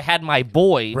 So I had my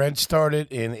boy. Rent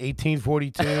started in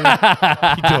 1842.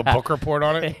 You do a book report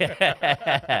on it.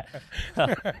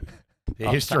 The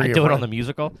history. I of do it on rent. the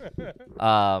musical.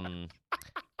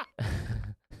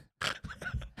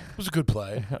 It was a good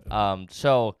play.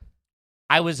 So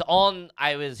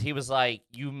he was like,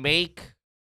 you make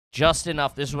just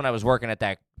enough. This is when I was working at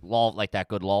that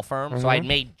good law firm. So I'd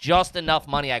made just enough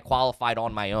money. I qualified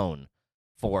on my own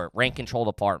for rent controlled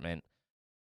apartment.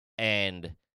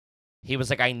 And he was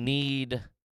like, I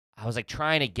was like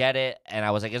trying to get it. And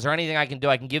I was like, is there anything I can do?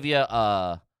 I can give you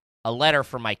a letter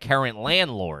from my current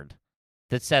landlord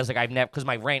that says like I've never, because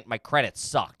my credit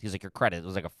sucked. He's like, your credit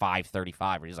was like a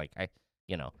 535, or he's like,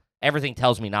 everything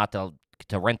tells me not to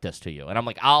rent this to you. And I'm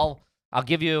like, I'll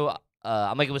give you.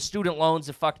 I'm like, it was student loans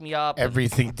that fucked me up.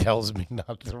 Everything tells me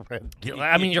not to rent.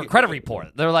 I mean, your credit report.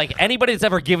 They're like, anybody that's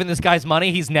ever given this guy's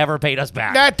money, he's never paid us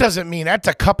back. That doesn't mean that's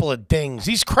a couple of dings.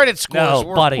 These credit scores,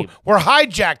 No, buddy. we're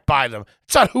hijacked by them.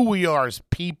 It's not who we are as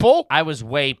people. I was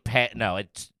way no,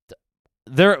 it's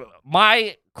there.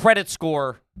 My credit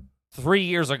score 3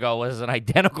 years ago was an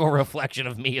identical reflection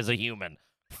of me as a human,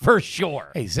 for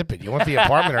sure. Hey, zip it. You want the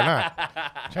apartment or not?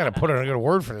 I'm trying to put in a good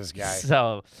word for this guy.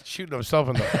 So Shooting himself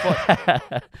in the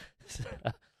foot.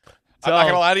 I'm not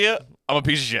gonna lie to you. I'm a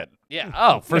piece of shit. Yeah.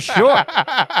 Oh, for sure.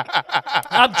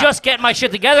 I'm just getting my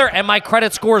shit together, and my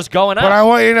credit score is going up. But I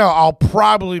want you to know, I'll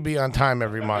probably be on time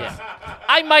every month.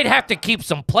 I might have to keep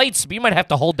some plates. You might have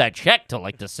to hold that check till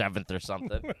like the 7th or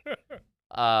something.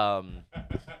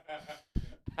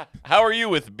 How are you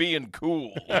with being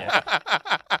cool?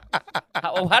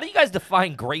 How do you guys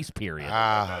define grace period?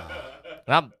 I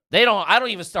don't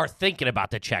even start thinking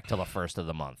about the check till the 1st of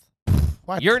the month.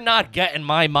 What? You're not getting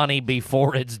my money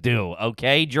before it's due,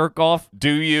 okay, jerk off? Do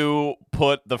you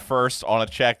put the first on a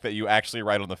check that you actually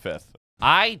write on the 5th?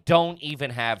 I don't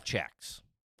even have checks.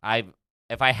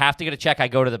 If I have to get a check, I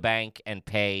go to the bank and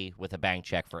pay with a bank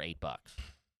check for $8.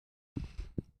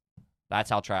 That's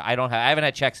how I haven't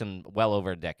had checks in well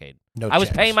over a decade. No I was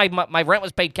checks. paying my rent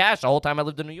was paid cash the whole time I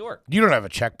lived in New York. You don't have a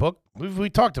checkbook. We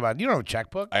talked about it. You don't have a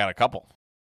checkbook. I got a couple.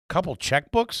 Couple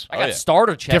checkbooks. I got yeah.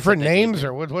 starter checks. Different that they gave names me.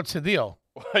 or what's the deal?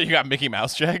 You got Mickey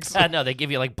Mouse checks? No, they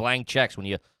give you like blank checks when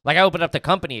you I opened up the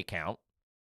company account.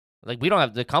 Like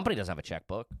the company doesn't have a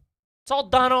checkbook. It's all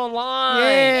done online.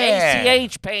 Yeah.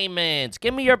 ACH payments.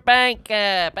 Give me your bank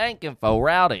info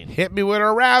routing. Hit me with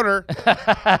a router.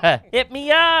 Hit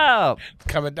me up.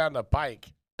 Coming down the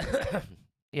pike.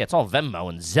 Yeah, it's all Venmo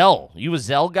and Zelle. You a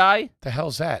Zelle guy? The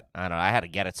hell's that? I don't know. I had to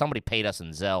get it. Somebody paid us in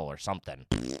Zelle or something.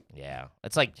 Yeah,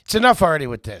 it's like It's enough already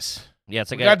with this. yeah,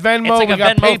 it's like We got Venmo, It's like we a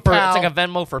got Venmo for PayPal. it's like a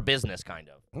Venmo for business kind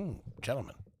of. Ooh,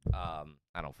 gentlemen.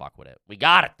 I don't fuck with it. We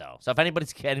got it though. So if anybody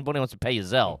wants to pay you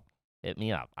Zelle, hit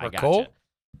me up. I We're got cool?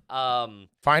 you.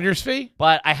 Finder's fee?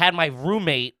 But I had my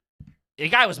roommate. The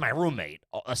guy was my roommate,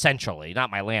 essentially, not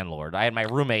my landlord. I had my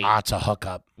roommate It's a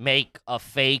hookup, make a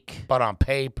fake but on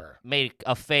paper.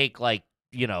 like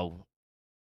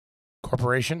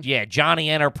Corporation? yeah, Johnny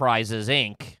Enterprises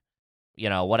Inc.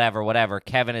 Whatever.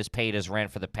 Kevin has paid his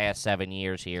rent for the past 7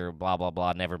 years here. Blah blah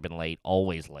blah. Never been late.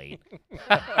 Always late.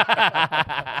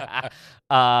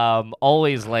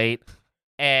 Always late.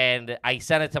 And I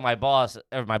sent it to my boss.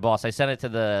 I sent it to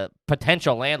the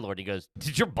potential landlord. He goes,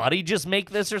 "Did your buddy just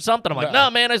make this or something?" I'm like, "No,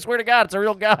 man. I swear to God, it's a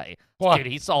real guy." What? Dude,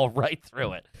 he saw right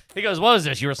through it. He goes, "What was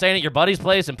this? You were staying at your buddy's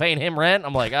place and paying him rent?"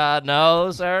 I'm like,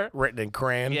 no, sir." Written in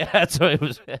crayon. Yeah, so it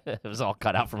was. It was all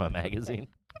cut out from a magazine.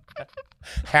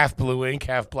 Half blue ink,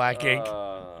 half black ink.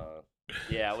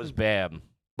 Yeah, it was bad.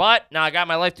 But now I got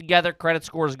my life together. Credit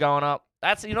score's going up.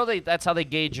 That's that's how they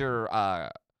gauge your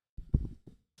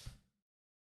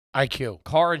IQ.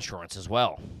 car insurance as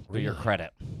well for your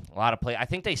credit. A lot of I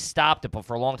think they stopped it, but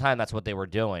for a long time that's what they were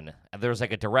doing. And there's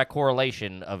like a direct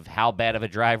correlation of how bad of a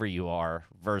driver you are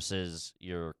versus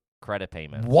your credit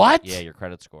payment. What? Yeah, your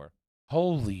credit score.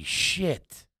 Holy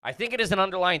shit. I think it is an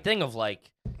underlying thing of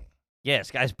like,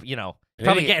 yes, guys, An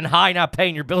probably idiot. getting high, not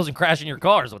paying your bills and crashing your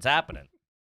cars. What's happening?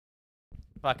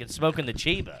 Fucking smoking the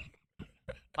Chiba.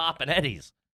 Popping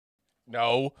Eddies.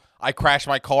 No, I crashed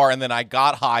my car and then I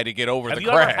got high to get over Have the you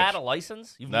crash. ever had a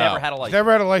license? You've No. never had a license.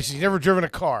 Never had a license. Never driven a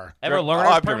car. Ever Dri- learned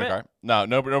oh, a I've driven permit? a car.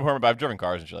 No permit, but I've driven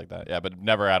cars and shit like that. Yeah, but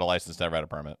never had a license, never had a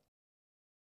permit.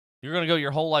 You're gonna go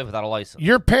your whole life without a license.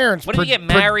 Your parents. What if you get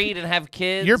married and have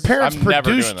kids? Your parents I'm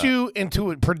never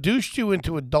doing produced you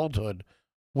into adulthood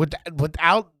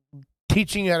without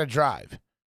teaching you how to drive.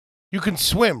 You can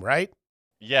swim, right?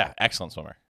 Yeah, excellent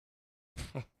swimmer.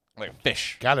 Like a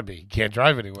fish. Gotta be. Can't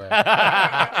drive anywhere.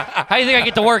 How do you think I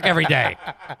get to work every day?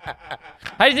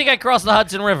 How do you think I cross the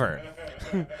Hudson River?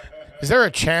 Is there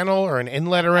a channel or an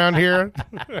inlet around here?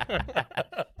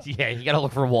 Yeah, you gotta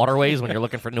look for waterways when you're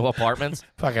looking for new apartments.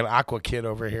 Fucking Aqua Kid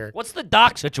over here. What's the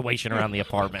dock situation around the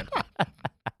apartment? A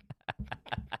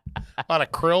lot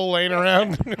of krill laying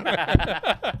around.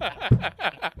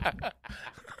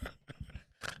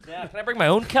 Yeah, can I bring my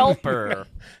own kelp or?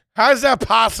 How is that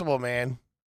possible, man?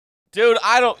 Dude,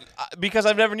 I don't because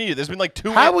I've never needed. There's been like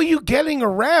 2 How were you getting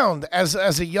around as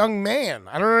a young man?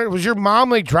 I don't know. Was your mom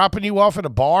like dropping you off at a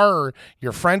bar or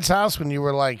your friend's house when you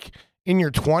were like in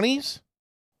your 20s?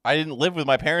 I didn't live with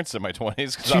my parents in my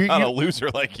 20s because So I'm not a loser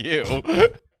like you.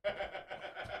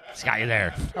 It's got you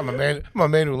there. I'm a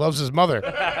man who loves his mother.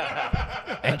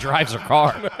 And drives her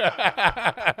car.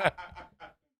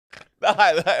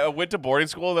 I went to boarding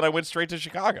school, then I went straight to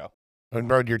Chicago. And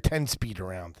rode your 10-speed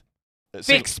around.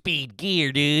 Fixed speed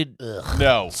gear, dude.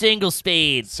 No. Single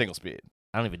speed. Single speed.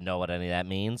 I don't even know what any of that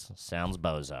means. Sounds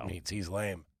bozo. He's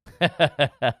lame.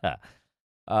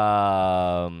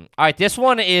 All right, this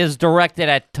one is directed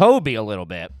at Toby a little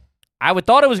bit. I would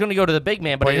thought it was going to go to the big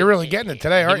man, but Well, you're really getting it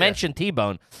today, aren't you you? mentioned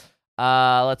T-Bone.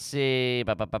 Let's see.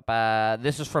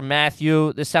 This is from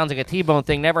Matthew. This sounds like a T-Bone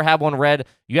thing. Never had one read.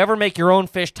 You ever make your own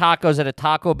fish tacos at a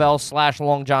Taco Bell /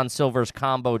 Long John Silver's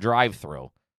combo drive-thru?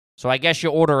 So I guess you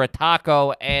order a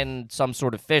taco and some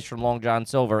sort of fish from Long John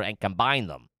Silver and combine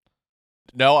them.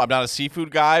 No, I'm not a seafood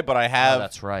guy, but I have. Oh,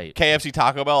 that's right. KFC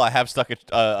Taco Bell. I have stuck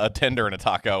a tender in a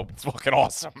taco. It's fucking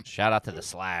awesome. Shout out to the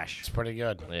Slash. It's pretty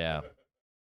good. Yeah.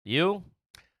 You?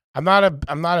 I'm not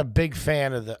a big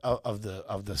fan of the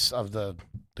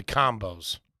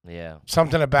combos. Yeah.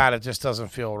 Something about it just doesn't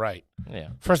feel right. Yeah.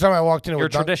 First time I walked into You're a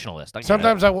a traditionalist. I get it.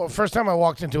 Sometimes first time I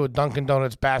walked into a Dunkin'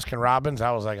 Donuts Baskin Robbins, I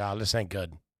was like, "Oh, this ain't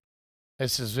good.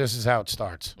 This is how it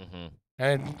starts." Mm-hmm.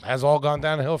 And it has all gone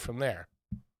downhill from there.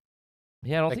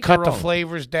 Yeah, I don't They think cut you're the wrong.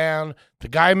 flavors down. The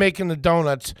guy making the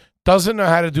donuts doesn't know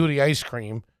how to do the ice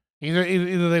cream.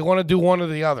 Either they want to do one or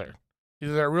the other.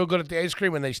 Either they're real good at the ice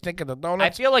cream and they stink at the I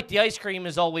donuts. feel like the ice cream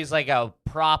is always like a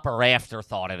proper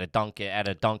afterthought at a Dunkin'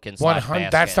 / 100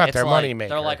 Basket. that's not It's their like, moneymaker.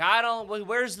 They're like,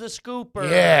 where's the scooper?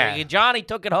 Yeah. Johnny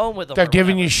took it home with him. They're or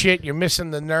giving whatever. you shit. You're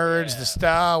missing the nerds, the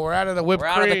stuff. We're out of the whipped We're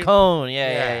out cream. of the cone.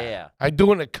 Yeah. I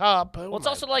do in a cup. Well, it's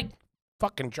also like,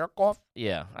 fucking jerk off.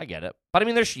 yeah, I get it. But I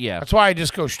mean, there's, yeah. That's why I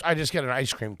just get an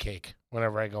ice cream cake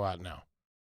whenever I go out now.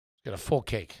 Get a full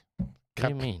cake. What do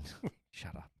you mean?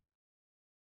 Shut up.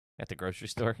 At the grocery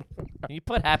store. Can you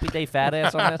put Happy Day Fat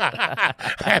Ass on this?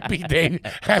 Happy day,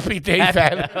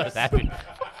 fat ass.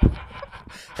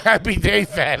 Happy day,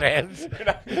 fat ass.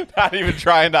 Not even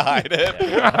trying to hide it.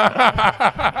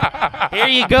 Here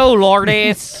you go, Lord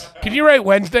ass. Can you write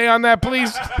Wednesday on that,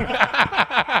 please?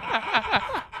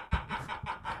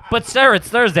 But sir, it's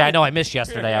Thursday. I know I missed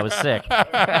yesterday. I was sick.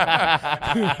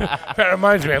 That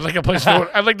reminds me. I'd like to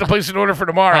place an order for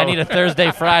tomorrow. I need a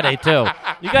Thursday, Friday too.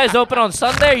 You guys open on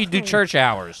Sunday or you do church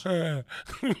hours? Not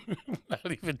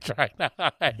even trying to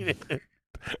hide it.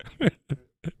 What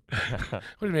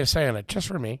do you mean saying it? Just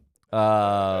for me.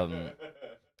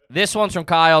 This one's from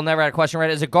Kyle. Never had a question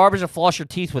read. Is it garbage to floss your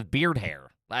teeth with beard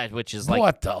hair? Which is like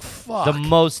What the fuck? the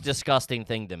most disgusting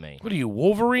thing to me. What are you,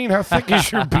 Wolverine? How thick is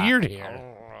your beard hair?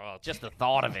 Just the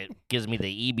thought of it gives me the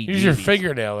EBGBs. Use your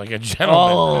fingernail like a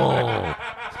gentleman.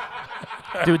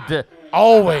 Oh, dude,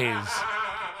 Always.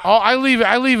 Oh, I leave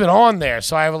it on there,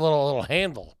 so I have a little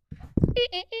handle.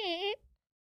 It's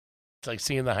like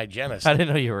seeing the hygienist. I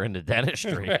didn't know you were into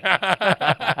dentistry.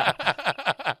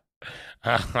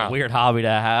 Weird hobby to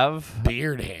have.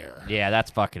 Beard hair. Yeah,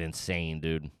 that's fucking insane,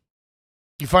 dude.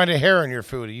 You find a hair in your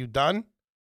food. Are you done?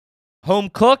 Home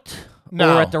cooked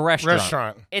No. or at the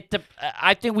restaurant?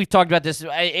 I think we've talked about this.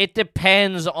 It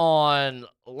depends on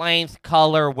length,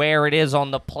 color, where it is on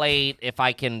the plate. If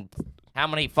I can, how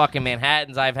many fucking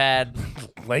Manhattans I've had.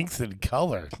 Length and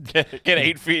color. Get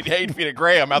 8 feet of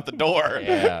gray. I'm out the door.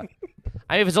 Yeah.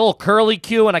 I mean, if it's a little curly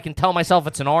Q and I can tell myself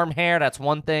it's an arm hair, that's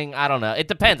one thing. I don't know. It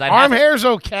depends. Arm hair's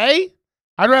okay.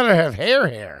 I'd rather have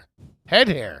hair, head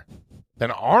hair, than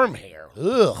arm hair.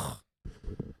 Ugh.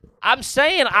 I'm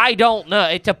saying I don't know.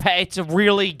 It's a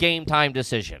really game time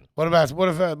decision. What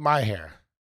if my hair?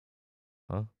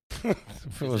 Huh?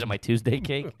 If it Is was it my Tuesday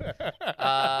cake?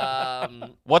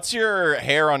 What's your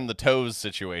hair on the toes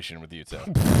situation with you two?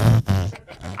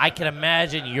 I can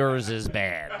imagine yours is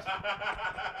bad.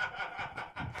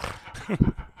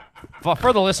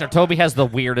 For the listener, Toby has the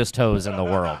weirdest toes in the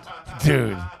world.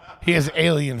 Dude, he has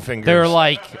alien fingers.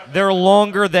 They're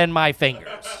longer than my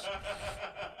fingers.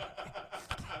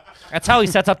 That's how he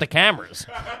sets up the cameras.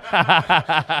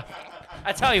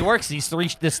 That's how he works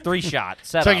this three shot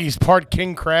setup. It's like he's part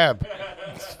king crab.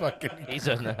 It's fucking He's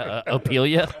an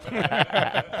Opelia.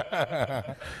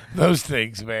 those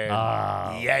things, man.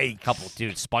 Yikes.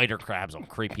 Dude, spider crabs will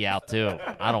creep you out too.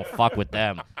 I don't fuck with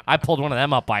them. I pulled one of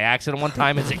them up by accident one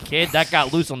time as a kid. That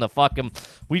got loose on the fucking.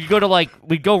 We'd go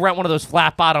rent one of those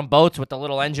flat bottom boats with the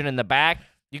little engine in the back.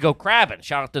 You go crabbing.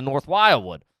 Shout out to North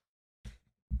Wildwood.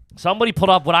 Somebody put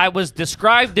up what I was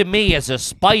described to me as a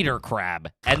spider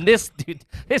crab, and this dude,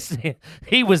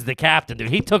 he was the captain, dude.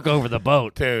 He took over the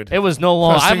boat, dude. It was no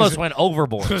longer. Those I things almost are- went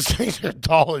overboard. Those things are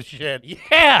tall as shit.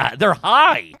 Yeah, they're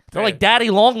high. They're like daddy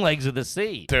long legs of the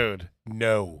sea. Dude,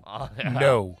 no. Yeah.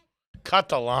 No. Cut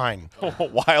the line.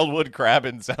 Wildwood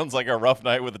crabbing sounds like a rough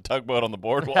night with a tugboat on the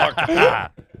boardwalk.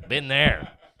 Been there.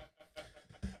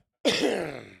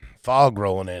 Fog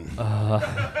rolling in.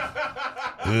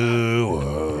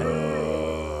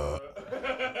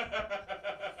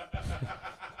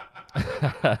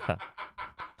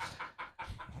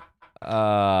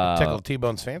 Tickle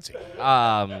T-Bone's fancy.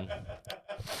 Oh,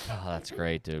 that's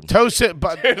great, dude. Toast it,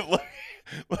 but Dude,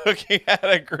 looking at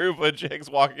a group of chicks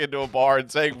walking into a bar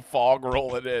and saying fog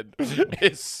rolling in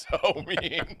is so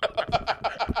mean.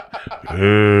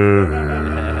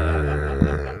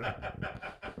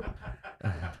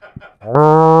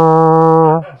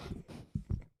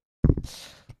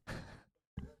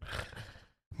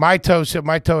 my toe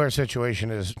hair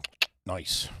situation is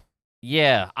nice.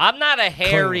 Yeah, I'm not a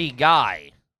hairy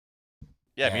guy.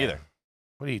 Yeah, me either.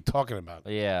 What are you talking about?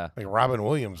 Yeah. Like Robin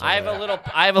Williams. I have over there.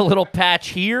 I have a little patch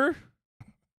here.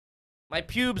 My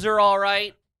pubes are all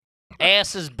right.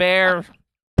 Ass is bare.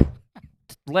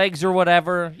 Legs or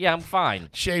whatever. Yeah, I'm fine.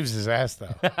 Shaves his ass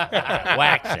though.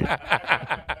 Wax it.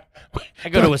 I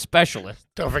go to a specialist.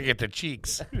 Don't forget the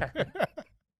cheeks.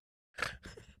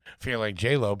 Feel like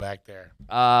J-Lo back there.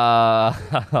 All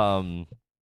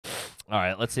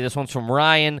right, let's see. This one's from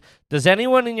Ryan. Does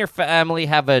anyone in your family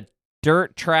have a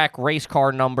dirt track race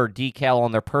car number decal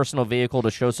on their personal vehicle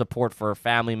to show support for a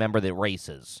family member that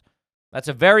races? That's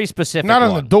a very specific Not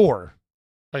on one. the door.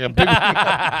 Like a big. Is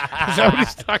that what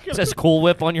he's talking It about? says Cool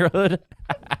Whip on your hood.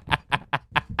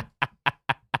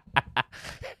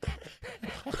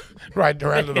 Riding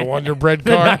around in the Wonder Bread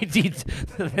the, car.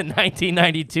 the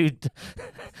 1992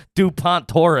 DuPont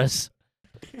Taurus.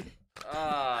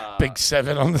 Big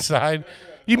 7 on the side.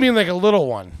 You mean like a little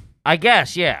one? I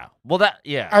guess, yeah. Well,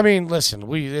 yeah. I mean, listen,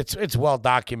 it's well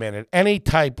documented. Any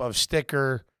type of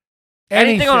sticker,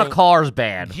 Anything on a car's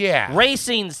bad. Yeah.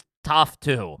 Racing's tough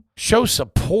too. Show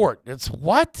support. It's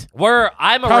what?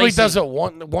 I'm a Probably racing. does it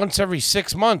once every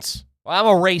 6 months.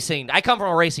 Well, I come from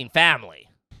a racing family.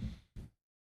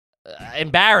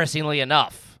 Embarrassingly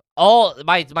enough, all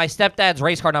my stepdad's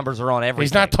race car numbers are on everything.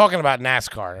 He's not talking about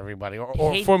NASCAR, everybody, or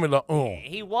Formula 1.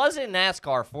 He was in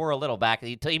NASCAR for a little back.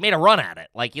 He made a run at it.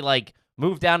 Like he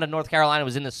moved down to North Carolina,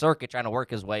 was in the circuit trying to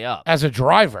work his way up As a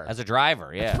driver. as a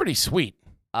driver. Yeah. That's pretty sweet.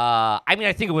 I mean,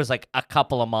 I think it was like a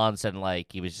couple of months, and like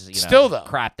he was just Still, though.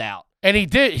 crapped out. And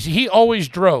he always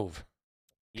drove.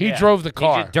 He Yeah. drove the He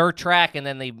car. did dirt track, and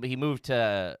then he moved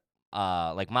to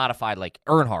like modified like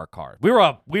Earnhart cars. We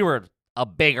were a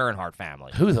big Earnhardt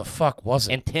family. Who the fuck was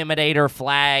it? Intimidator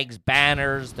flags,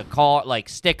 banners, the car, like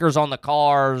stickers on the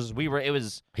cars. He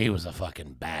was He was a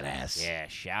fucking badass. yeah.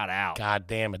 Shout out. God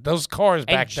damn it. Those cars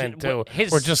back then, too,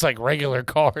 were just like regular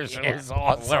cars. Yeah. It was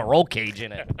awesome. What a roll cage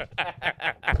in it.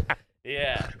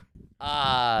 Yeah.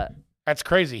 That's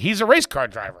crazy. He's a race car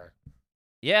driver.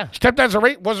 Yeah. Stepdad's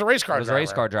was a race car Was a driver.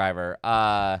 race car driver.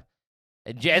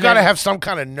 You got to have some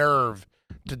kind of nerve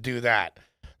to do that.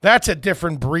 That's a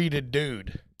different breed of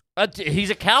dude. He's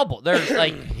a cowboy. They're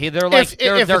like If they're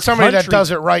it's somebody that country- does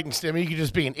it right, I mean, you could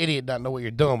just be an idiot, not know what you're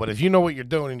doing. But if you know what you're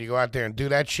doing and you go out there and do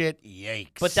that shit,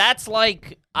 yikes. But that's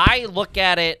like, I look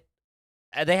at it,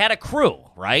 they had a crew,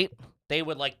 right? They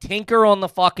would like tinker on the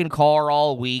fucking car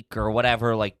all week or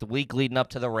whatever, like the week leading up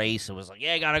to the race. It was like,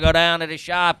 yeah, I got to go down to the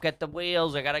shop, get the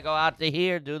wheels. I got to go out to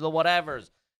here, do the whatevers.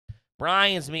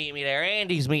 Brian's meeting me there.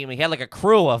 Andy's meeting me. He had like a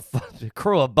crew of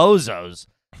bozos.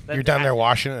 You're down there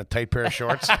washing in a tight pair of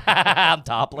shorts. I'm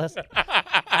topless.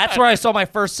 That's where I saw my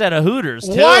first set of Hooters,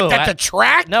 too. What? At the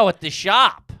track? No, at the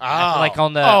shop. Like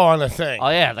on the... on the thing. Oh,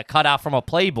 yeah, the cutout from a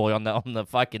Playboy on the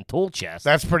fucking tool chest.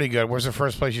 That's pretty good. Where's the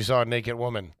first place you saw a naked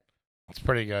woman? It's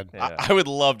pretty good. Yeah. I would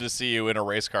love to see you in a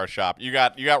race car shop. You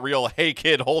got real, hey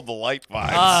kid, hold the light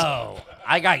vibes. Oh,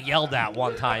 I got yelled at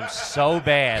one time so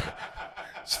bad.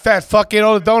 This fat fuck ate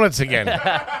all the donuts again.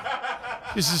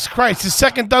 Jesus Christ, the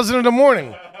second dozen in the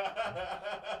morning.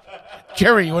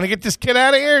 Jerry, you want to get this kid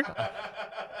out of here?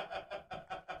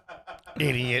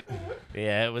 Idiot.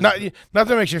 Yeah, it was.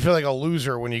 Nothing makes you feel like a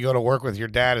loser when you go to work with your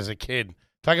dad as a kid.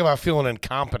 Talk about feeling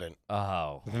incompetent.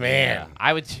 Oh Man. yeah.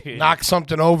 I would do. Knock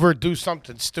something over, do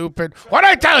something stupid. What'd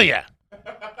I tell you?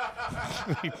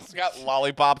 He's got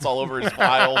lollipops all over his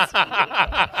files.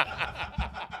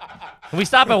 Can we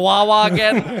stop at Wawa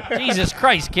again? Jesus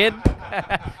Christ, kid.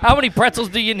 How many pretzels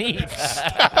do you need?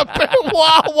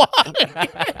 Wawa.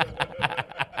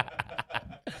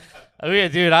 Oh, yeah,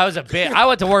 dude, I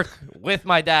went to work with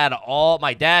my dad all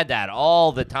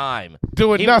the time.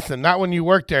 Doing nothing. Not when you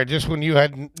worked there, just when you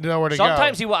had nowhere to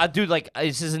Sometimes go. I'd do like,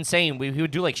 this is insane. He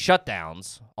would do like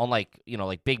shutdowns on like,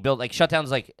 like big build, like shutdowns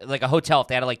like a hotel if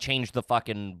they had to like change the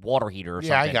fucking water heater or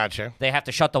something. Yeah, I gotcha. They have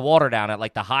to shut the water down at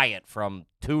like the Hyatt from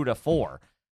 2 to 4.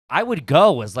 I would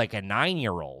go as like a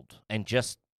 9-year-old and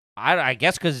just, I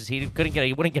guess because he wouldn't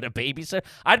get a babysitter.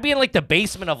 I'd be in like the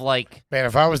basement of like Man,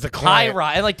 if I was the high client,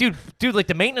 rise, and like dude, like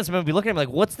the maintenance man would be looking at me like,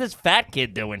 what's this fat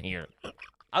kid doing here?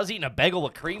 I was eating a bagel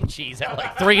with cream cheese at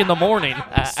like 3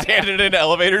 a.m. Standing in an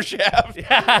elevator shaft.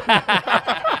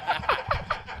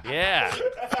 Yeah.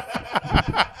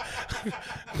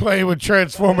 playing with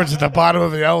Transformers at the bottom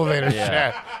of the elevator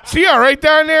shaft. See all right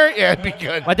down there? Yeah, it'd be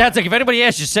good. My dad's like, if anybody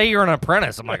asks you, say you're an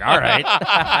apprentice. I'm like, all right.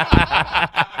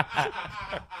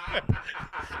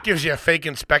 Gives you a fake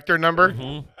inspector number.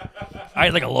 I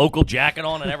had like a local jacket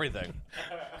on and everything.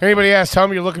 Anybody asks, tell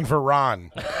them you're looking for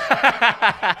Ron.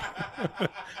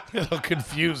 It'll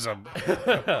confuse them. You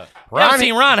haven't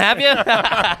seen Ron, have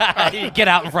you? You get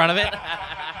out in front of it.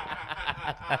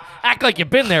 Act like you've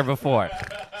been there before.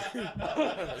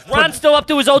 Is Ron still up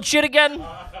to his old shit again?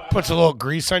 Puts a little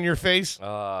grease on your face.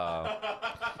 That,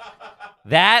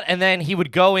 and then he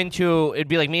would go into, it'd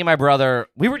be like me and my brother,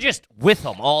 we were just with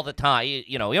him all the time.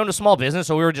 You know, he owned a small business,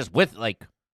 so we were just with, like,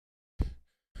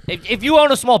 if you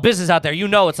own a small business out there, you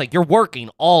know it's like you're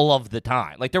working all of the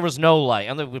time. Like, there was no, like,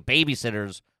 and with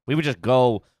babysitters, we would just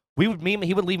go, he would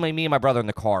leave me and my brother in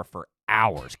the car for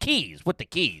hours. With the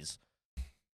keys.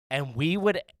 And we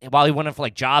would, while he went in for,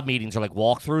 like, job meetings or, like,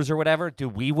 walkthroughs or whatever,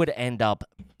 dude, we would end up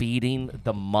beating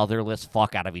the motherless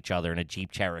fuck out of each other in a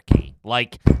Jeep Cherokee.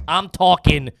 Like, I'm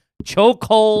talking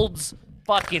chokeholds,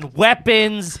 fucking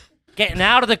weapons, getting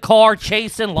out of the car,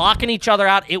 chasing, locking each other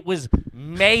out. It was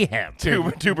mayhem.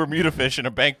 Two Bermuda fish in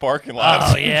a bank parking lot.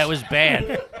 Oh, yeah, it was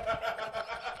bad.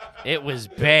 It was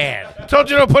bad.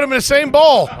 Told you to put him in the same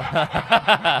bowl.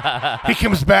 He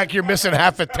comes back, you're missing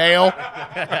half a tail.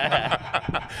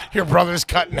 Your brother's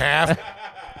cut in half.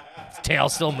 His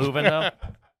tail's still moving, though.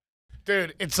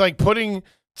 Dude, it's like putting,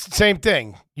 same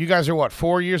thing. You guys are what,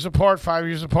 4 years apart, 5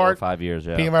 years apart? 5 years,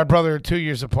 yeah. Me and my brother are 2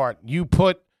 years apart. You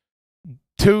put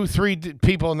 2-3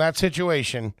 people in that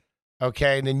situation,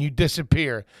 okay, and then you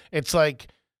disappear. It's like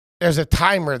there's a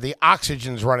timer. The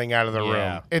oxygen's running out of the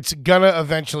room. It's going to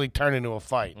eventually turn into a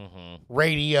fight.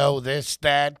 Radio, this,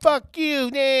 that, fuck you.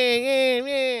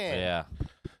 Yeah.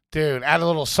 Dude, add a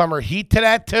little summer heat to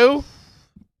that, too?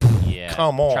 Yeah.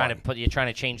 Come on. You're trying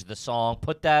to change the song.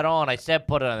 Put that on. I said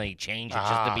put it on, and he changed it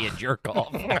just to be a jerk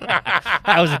off.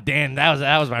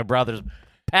 That was my brother's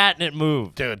patented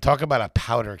move. Dude, talk about a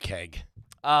powder keg.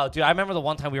 Oh, dude, I remember the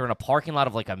one time we were in a parking lot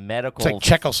of like a medical. It's like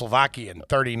Czechoslovakia in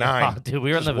 39. Oh, dude,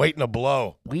 we were just waiting to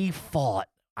blow. We fought.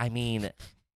 I mean,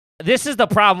 this is the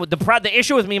problem. The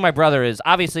issue with me and my brother is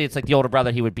obviously it's like the older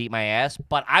brother. He would beat my ass,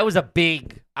 but I was a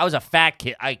fat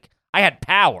kid. I had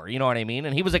power. You know what I mean?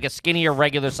 And he was like a skinnier,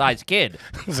 regular sized kid.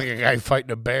 It's like a guy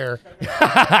fighting a bear.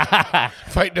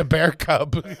 Fighting a bear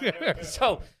cub.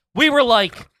 So we were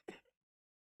like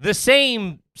the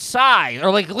same size,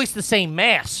 or like at least the same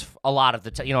mass a lot of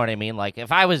the time. You know what I mean? Like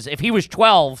if he was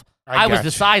 12, I was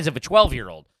the size of a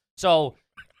 12-year-old. So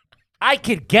I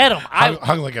could get him.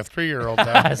 Hung like a 3-year-old.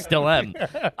 I still am.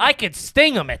 I could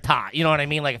sting him at times. You know what I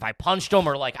mean? Like if I punched him,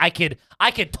 or like I could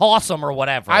toss him or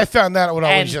whatever. I found that would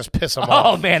always just piss him off.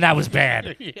 Oh man, that was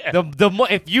bad.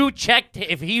 If you checked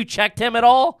him at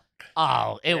all,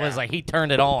 it was like he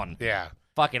turned it on. Yeah.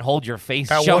 Fucking hold your face,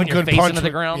 That showing one your good face punch into the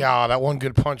ground. Yeah, that one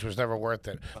good punch was never worth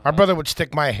it. My brother would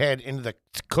stick my head into the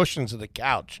cushions of the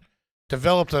couch.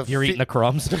 You're eating the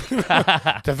crumbs.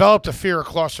 Developed a fear of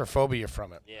claustrophobia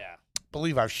from it. Yeah.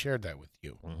 Believe I've shared that with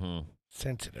you. Mm-hmm.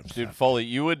 Sensitive Dude, stuff. Foley,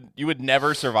 you would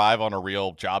never survive on a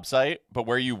real job site, but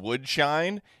where you would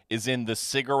shine is in the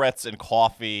cigarettes and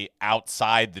coffee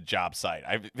outside the job site.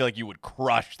 I feel like you would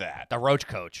crush that. The roach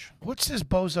coach. What's this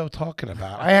bozo talking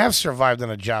about? I have survived on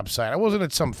a job site. I wasn't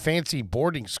at some fancy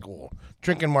boarding school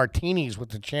drinking martinis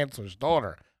with the chancellor's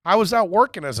daughter. I was out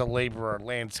working as a laborer,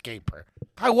 landscaper.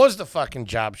 I was the fucking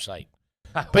job site.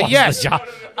 But Was yes, the job.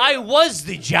 I was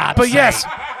the job. but site. yes,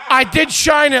 I did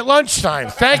shine at lunchtime.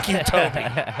 Thank you, Toby.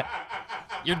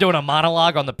 You're doing a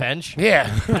monologue on the bench.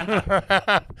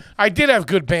 Yeah, I did have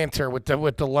good banter with the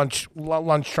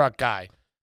lunch truck guy.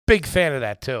 Big fan of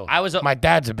that too. My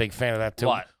dad's a big fan of that too.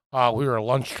 What? We were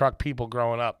lunch truck people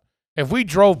growing up. If we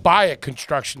drove by a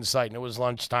construction site and it was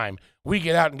lunchtime, we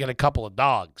get out and get a couple of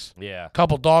dogs. Yeah. A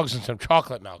couple dogs and some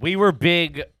chocolate milk. We were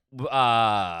big as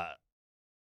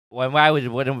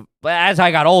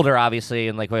I got older, obviously,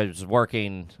 and like when I was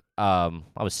working, I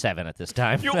was 7 at this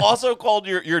time. You also called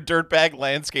your dirtbag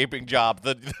landscaping job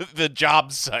the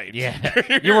job site.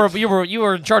 Yeah. you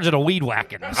were in charge of the weed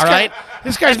whacking. All right.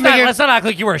 This guy's Let's not act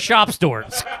like you were a shop steward.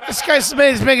 This guy's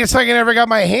making it like I never got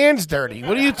my hands dirty.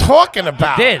 What are you talking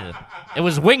about? Did. It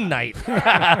was wing night.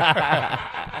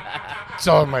 It's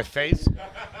all in my face.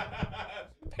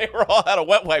 They were all out of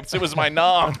wet wipes. It was my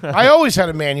nom. I always had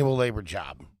a manual labor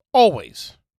job.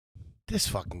 Always. This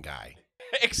fucking guy.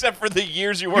 Except for the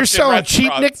years you worked You're selling in cheap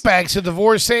restaurants. nickbags to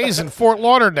divorcees in Fort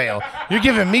Lauderdale. You're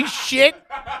giving me shit?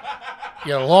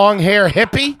 You long hair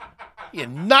hippie? You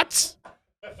nuts?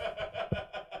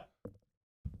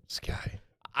 This guy.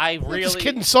 This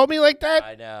kid insult me like that?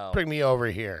 I know. Bring me over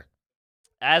here.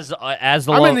 As the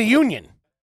I'm in the union.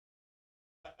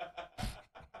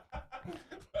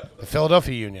 The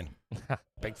Philadelphia Union.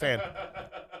 Big fan.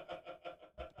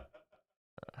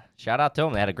 Shout out to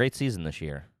them. They had a great season this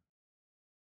year.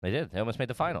 They did. They almost made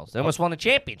the finals. They almost won the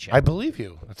championship. I believe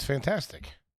you. That's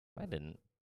fantastic. I didn't.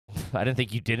 I didn't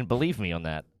think you didn't believe me on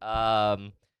that.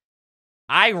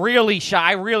 I really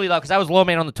love, because I was low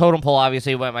man on the totem pole.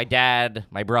 Obviously, with my dad,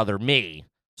 my brother, me.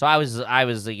 So I was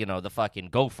the fucking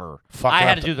gopher. I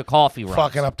had to do the coffee runs.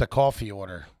 Fucking up the coffee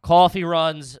order. Coffee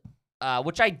runs,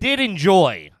 which I did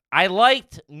enjoy. I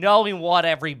liked knowing what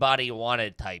everybody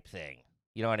wanted, type thing.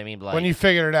 You know what I mean? Like, When you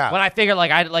figured it out. when I figured,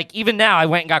 even now, I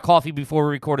went and got coffee before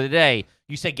we recorded today.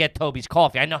 You said get Toby's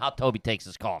coffee. I know how Toby takes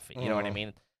his coffee. You know what I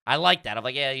mean? I like that. I'm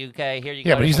like, yeah, okay, here you go.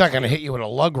 Yeah, but he's not going to hit you with a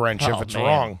lug wrench if Oh, it's man.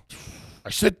 wrong. I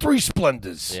said 3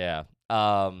 Splendors. Yeah.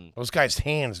 Those guys'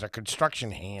 hands, they're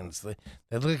construction hands. They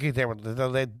look like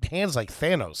they're hands like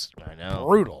Thanos. I know.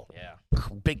 Brutal. Yeah.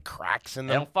 Big cracks in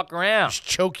They them. don't fuck around. Just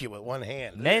choke you with one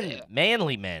hand.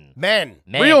 Manly men. Men.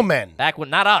 Men. Real men. Back when,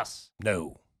 not us.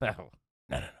 No.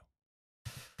 No.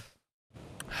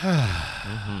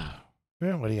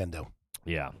 Yeah, what are you going to do?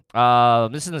 Yeah.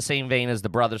 This is in the same vein as the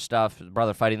brother stuff,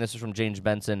 brother fighting. This is from James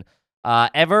Benson.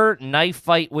 Ever knife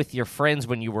fight with your friends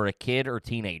when you were a kid or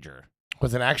teenager?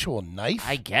 With an actual knife?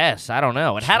 I guess. I don't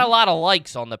know. It had a lot of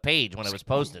likes on the page when it was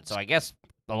posted, so I guess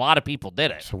a lot of people did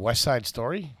it. It's a West Side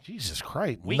Story? Jesus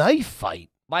Christ. We- Knife fight.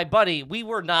 My buddy, we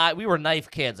were knife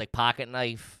kids, like pocket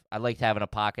knife. I liked having a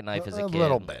pocket knife as a kid. A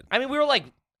little bit. I mean, we were like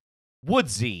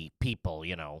woodsy people,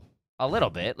 you know, a little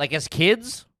bit. Like as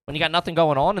kids, when you got nothing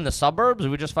going on in the suburbs, we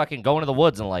would just fucking go into the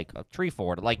woods and like a tree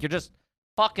fort. Like you're just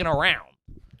fucking around.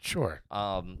 Sure.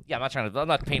 Yeah, I'm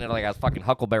not painting it like I was fucking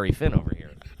Huckleberry Finn over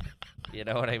here. You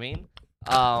know what I mean?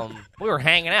 We were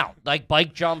hanging out, like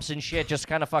bike jumps and shit, just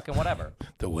kind of fucking whatever.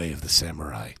 The way of the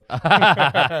samurai.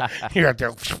 You're out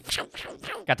there.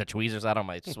 Got the tweezers out on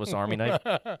my Swiss Army knife.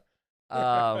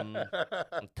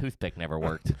 Toothpick never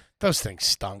worked. Those things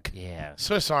stunk. Yeah.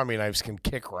 Swiss Army knives can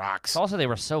kick rocks. Also, they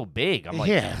were so big. I'm like,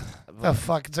 yeah. The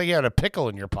fuck? It's like you had a pickle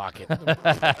in your pocket.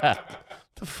 The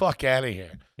fuck out of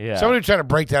here. yeah. Somebody trying to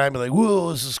break that, I'd be like,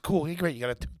 whoa, this is cool. Hey, great, you got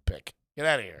a toothpick. Get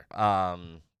out of here.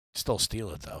 Still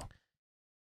steal it, though.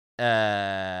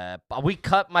 We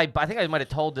cut I think I might have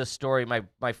told this story.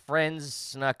 My friends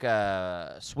snuck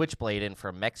a switchblade in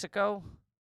from Mexico.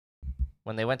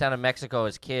 When they went down to Mexico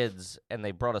as kids, and they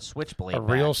brought a switchblade. A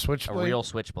real back. switchblade? A real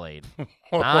switchblade.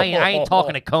 I ain't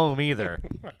talking a comb either.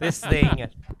 This thing,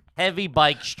 heavy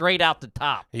bike, straight out the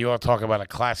top. You want to talk about a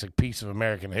classic piece of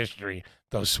American history,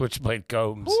 those switchblade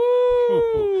combs.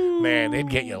 Man, they'd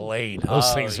get you laid.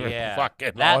 Those things were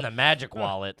fucking that on. and the magic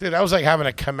wallet. Dude, that was like having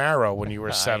a Camaro when you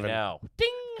were 7. I know.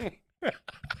 Ding!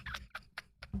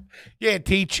 Yeah,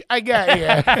 Teach, I got you.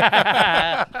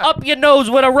 Up your nose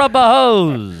with a rubber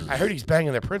hose. I heard he's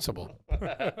banging the principal.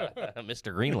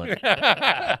 Mr. Greenland.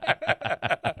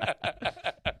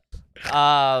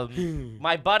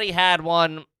 My buddy had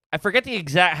one. I forget the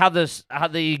exact how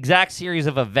the exact series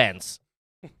of events.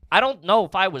 I don't know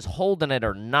if I was holding it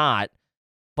or not,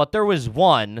 but there was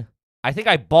one. I think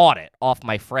I bought it off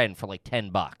my friend for like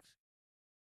 $10.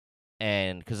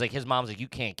 And because like his mom's like, you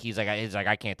can't. He's like,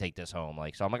 I can't take this home.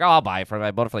 Like, so I'm like, oh, I'll buy it for him.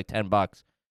 I bought it for like $10.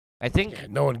 I think. Yeah,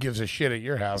 no one gives a shit at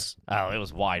your house. Oh, it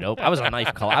was wide open. I was a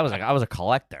knife. I was a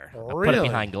collector. I put it Really?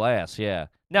 behind glass. Yeah.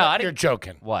 No, I You're didn't.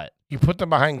 joking. What? You put them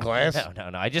behind glass?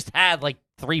 No. I just had like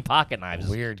 3 pocket knives.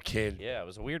 Weird kid. Yeah, I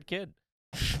was a weird kid.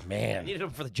 I Man. needed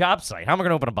them for the job site. How am I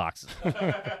going to open a box?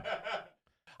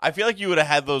 I feel like you would have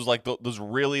had those like those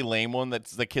really lame one that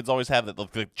the kids always have that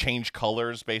like change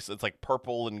colors based. It's like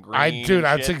purple and green.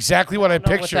 That's exactly what I don't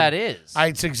know pictured. what that is.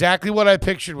 It's exactly what I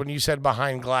pictured when you said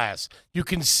behind glass. You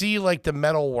can see like the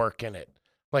metal work in it.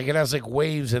 Like it has like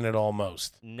waves in it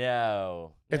almost.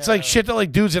 No. It's like shit that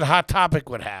like dudes at Hot Topic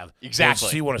would have. Exactly.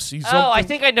 So you want to see something? Oh, I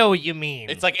think I know what you mean.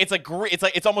 It's like green.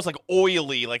 It's almost like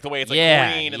oily, like the way it's like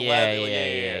yeah, green and yeah,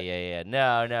 leather. yeah.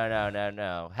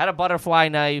 No. Had a butterfly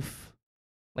knife,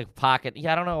 like pocket.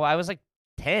 Yeah, I don't know. I was like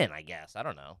 10, I guess. I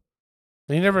don't know.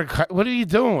 You never. What are you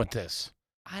doing with this?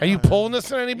 Are you pulling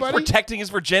this on He's anybody? protecting his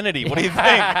virginity. What do you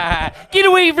think? Get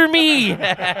away from me!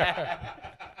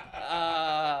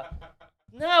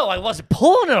 No, I wasn't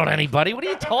pulling it on anybody. What are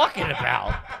you talking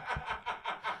about?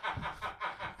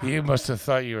 You must have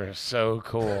thought you were so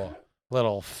cool,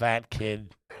 little fat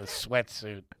kid with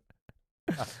sweatsuit,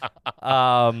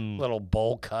 little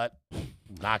bowl cut,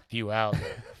 knocked you out.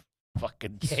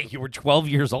 Fucking. Yeah, you were 12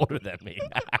 years older than me.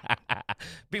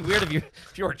 Be weird if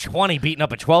you were 20 beating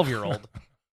up a 12-year-old.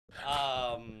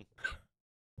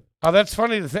 Oh, that's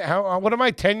funny to think. What am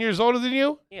I? 10 years older than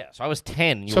you? Yeah, so I was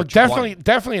 10. You So were 20.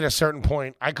 definitely at a certain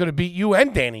point, I could have beat you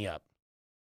and Danny up.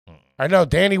 I know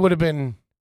Danny would have been.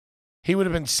 He would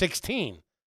have been 16,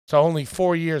 so only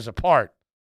 4 years apart.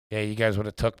 Yeah, you guys would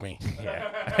have took me. Yeah.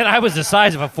 And I was the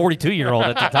size of a 42-year-old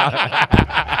at the time.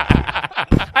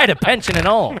 I had a pension and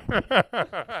all.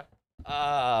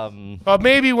 Well,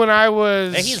 maybe when I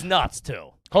was. And he's nuts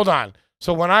too. Hold on.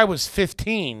 So when I was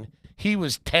 15, he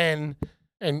was 10,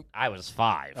 and I was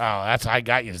 5. I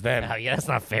got you then. Oh, yeah, that's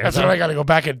not fair. That's what I got to go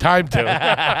back in time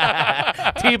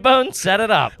to. T-Bone, set it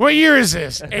up. What year is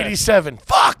this? 87.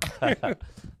 Fuck.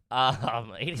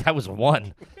 I was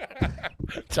 1.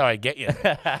 That's how I get you.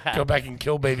 Go back and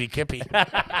kill baby Kippy.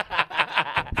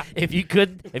 If you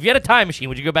had a time machine,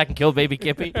 would you go back and kill baby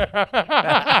Kippy?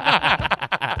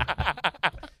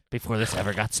 Before this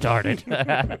ever got started.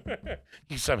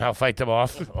 You somehow fight them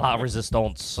off. La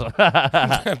resistance.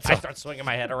 I start swinging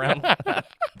my head around,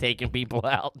 taking people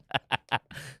out.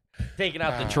 Taking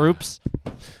out the troops.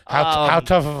 How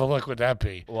tough of a look would that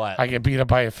be? What? I get beat up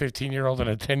by a 15-year-old and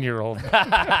a 10-year-old.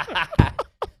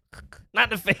 Not in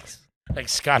the face. Like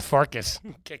Scott Farkas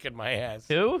kicking my ass.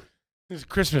 Who? It's a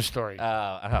Christmas Story.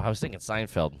 I was thinking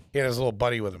Seinfeld. He had his little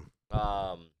buddy with him.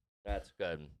 That's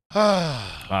good. We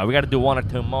got to do 1 or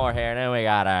 2 more here, and then we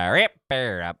got to rip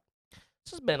her up.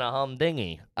 This has been a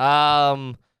humdingy.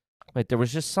 Wait, there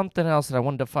was just something else that I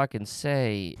wanted to fucking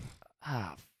say.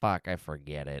 Fuck, I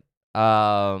forget it.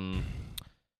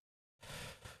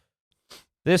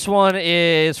 This one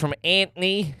is from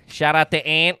Anthony. Shout out to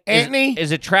Ant. Anthony?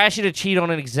 Is it trashy to cheat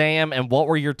on an exam, and what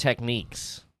were your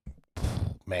techniques?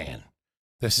 Man,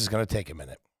 this is going to take a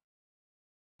minute.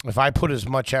 If I put as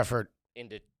much effort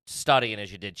Into studying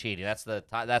as you did cheating. That's the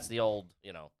old,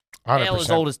 100%. tale as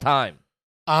old as time.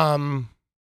 That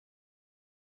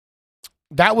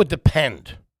would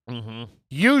depend. Mm-hmm.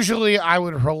 Usually I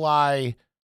would rely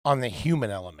on the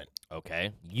human element.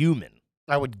 Okay. Human.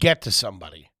 I would get to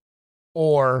somebody.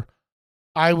 Or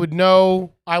I would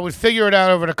figure it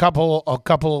out over a couple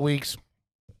of weeks.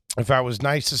 If I was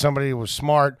nice to somebody who was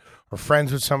smart or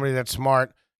friends with somebody that's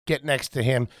smart, get next to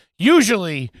him.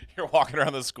 Usually You're walking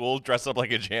around the school dressed up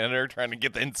like a janitor trying to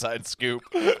get the inside scoop.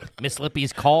 Miss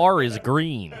Lippy's car is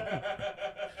green.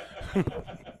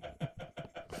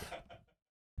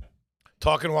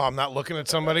 talking while I'm not looking at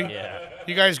somebody. Yeah.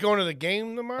 You guys going to the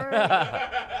game tomorrow?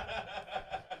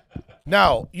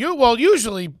 No.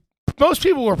 Usually most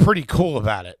people were pretty cool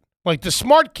about it. Like the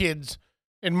smart kids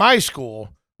in my school,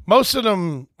 most of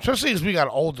them, especially as we got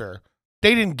older,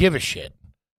 they didn't give a shit.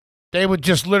 They would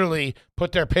just literally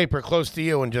put their paper close to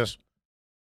you and just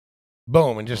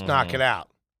boom and just knock it out.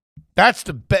 That's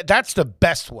the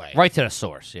best way. Right to the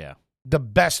source, yeah. The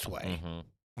best way.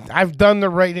 Mm-hmm. I've done the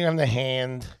writing on the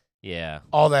hand. Yeah.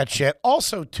 All that shit.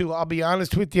 Also, too, I'll be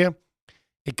honest with you,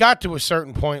 it got to a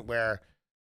certain point where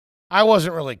I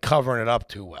wasn't really covering it up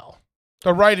too well.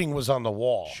 The writing was on the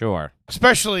wall. Sure.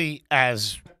 Especially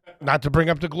as, not to bring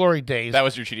up the glory days. That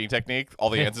was your cheating technique? All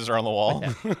the answers are on the wall?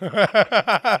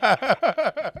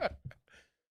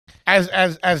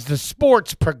 As the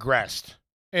sports progressed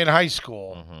in high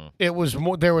school, it was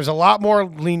more, there was a lot more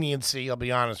leniency, I'll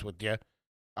be honest with you,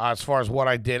 as far as what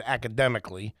I did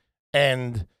academically,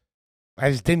 and I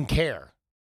just didn't care.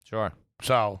 Sure.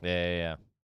 So Yeah. it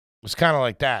was kind of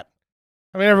like that.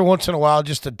 I mean, every once in a while,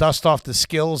 just to dust off the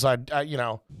skills, I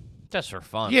Just for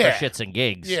fun, Yeah. for shits and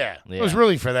gigs. yeah. It was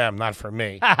really for them, not for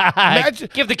me.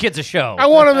 Give the kids a show. I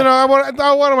want them to know.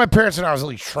 I wanted my parents to know I was at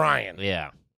least trying. Yeah.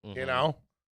 You know,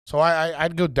 so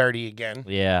I'd go dirty again.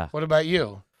 Yeah. What about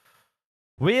you?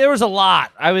 There was a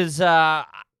lot. I was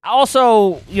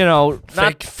also,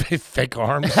 not Fake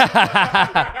arms.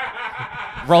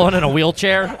 rolling in a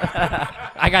wheelchair.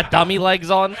 I got dummy legs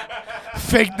on.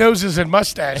 Fake noses and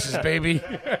mustaches, baby.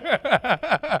 Where's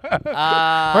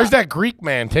that Greek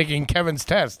man taking Kevin's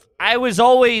test? I was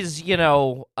always,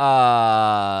 I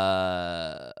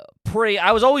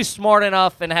was always smart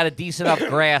enough and had a decent enough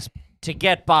grasp to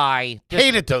get by.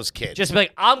 Hated those kids. Just be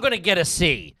like, I'm going to get a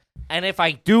C. And if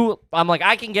I do, I'm like,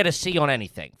 I can get a C on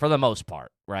anything for the most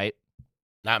part, right?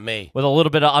 Not me. With a little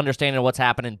bit of understanding of what's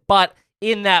happening. But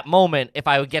in that moment, if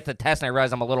I would get the test and I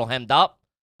realize I'm a little hemmed up,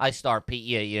 I start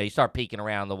you start peeking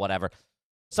around the whatever.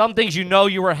 Some things you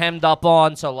were hemmed up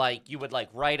on, so like you would like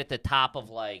right at the top of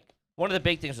like one of the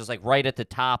big things was like right at the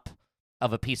top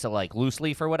of a piece of like loose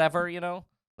leaf or whatever,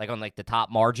 like on like the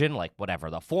top margin, like whatever,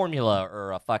 the formula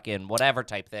or a fucking whatever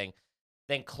type thing.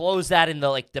 Then close that in the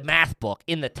like the math book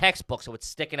in the textbook so it's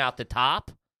sticking out the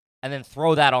top, and then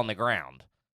throw that on the ground.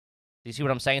 Do you see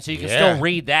what I'm saying? So you can still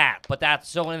read that, but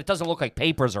and it doesn't look like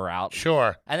papers are out.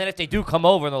 Sure. And then if they do come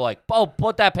over and they're like, "Oh,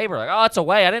 put that paper," like, "Oh, it's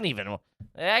away. I didn't even."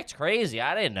 That's crazy.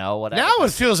 I didn't know. Whatever. Now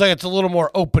it feels like it's a little more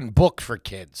open book for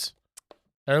kids,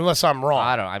 unless I'm wrong.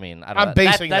 I don't. I'm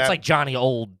basing that's that- like Johnny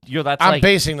Old. I'm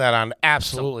basing that on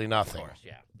absolutely nothing. Of course,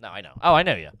 yeah. No, I know. Oh, I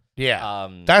know you. Yeah.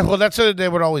 That's what they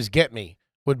would always get me.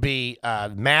 Would be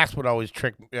math would always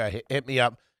hit me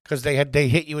up because they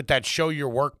hit you with that show your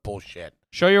work bullshit.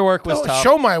 Show your work was tough.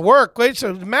 Show my work. It's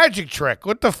a magic trick.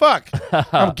 What the fuck?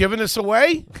 I'm giving this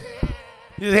away?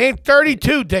 It ain't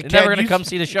 32, dickhead. You're never going to come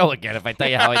see the show again if I tell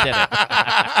you how I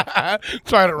did it.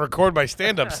 Trying to record my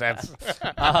stand-up sets.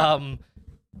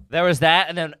 There was that,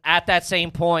 and then at that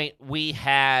same point, we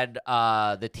had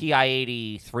the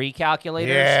TI-83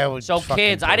 calculators. Yeah, so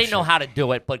kids, I didn't know how to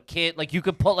do it, but like you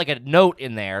could put like a note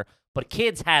in there, but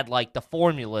kids had like the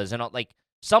formulas and like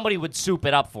somebody would soup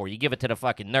it up for you. Give it to the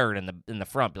fucking nerd in the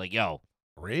front, be like, "Yo,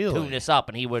 really tune this up,"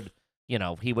 and he would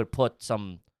put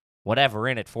some whatever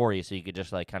in it for you, so you could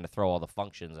just like kind of throw all the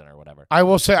functions in or whatever. I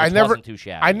will say, wasn't too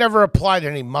shabby. I never applied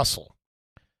any muscle.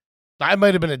 I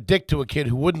might have been a dick to a kid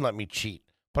who wouldn't let me cheat.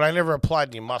 But I never applied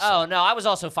any muscle. Oh no, I was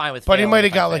also fine with. But he might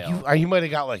have got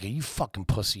like you fucking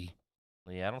pussy.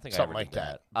 Yeah, I don't think something I ever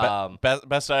like did that.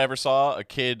 Best I ever saw, a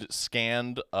kid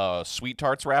scanned a Sweet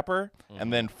Tarts wrapper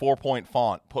and then 4-point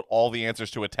font, put all the answers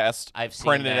to a test, I've seen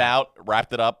printed it that. out,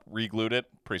 wrapped it up, re-glued it.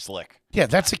 Pretty slick. Yeah,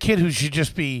 that's a kid who should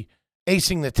just be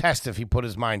acing the test if he put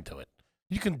his mind to it.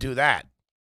 You can do that.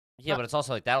 Yeah, but it's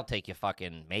also like that'll take you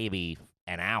fucking maybe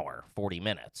an hour, 40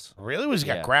 minutes. Really? Was he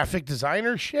got Yeah. graphic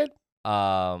designer shit?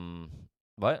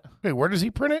 What? Wait, where does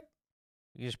he print it?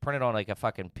 You just print it on like a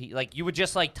fucking like you would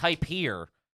just like type here,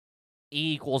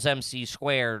 E equals MC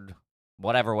squared,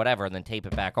 whatever, and then tape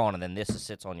it back on, and then this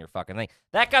sits on your fucking thing.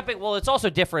 That got big. Well, it's also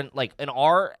different. Like in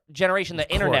our generation,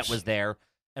 the internet was there,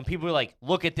 and people were like,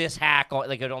 "Look at this hack on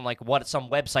like what some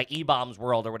website, eBombs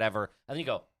World or whatever," and then you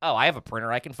go, "Oh, I have a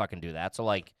printer, I can fucking do that." So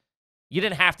like, you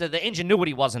didn't have to. The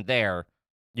ingenuity wasn't there.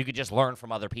 You could just learn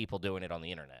from other people doing it on the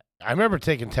internet. I remember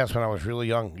taking tests when I was really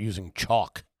young using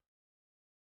chalk.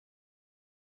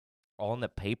 On the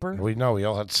paper? We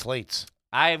all had slates.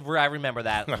 I remember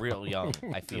that real young,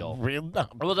 I feel. Real dumb.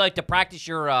 It was like to practice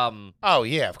your Oh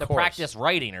yeah, of to course. practice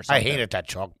writing or I something. hated that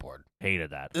chalkboard.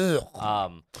 Hated that.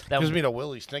 Ugh. That Gives me the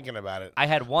willies thinking about it. I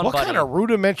had one What buddy. kind of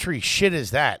rudimentary shit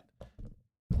is that?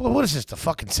 Well, what is this? The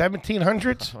fucking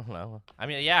 1700s? I don't know. I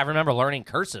mean, yeah, I remember learning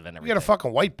cursive and We everything. got a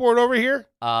fucking whiteboard over here.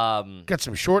 Got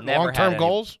some short and never had long-term any-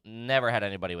 goals. Never had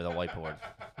anybody with a whiteboard.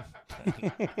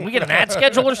 Can we get an ad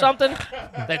schedule or something?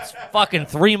 That's fucking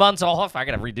 3 months off. I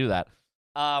gotta redo that.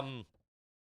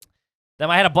 Then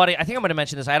I had a buddy. I think I'm gonna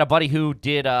mention this. I had a buddy who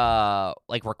did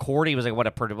like recording. He was like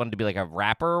wanted to be like a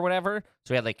rapper or whatever.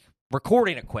 So he had like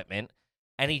recording equipment,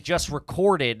 and he just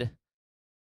recorded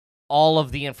all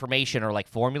of the information or like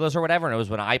formulas or whatever, and it was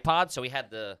with an iPod. So he had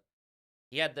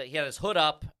his hood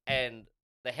up and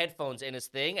the headphones in his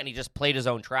thing, and he just played his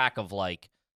own track of like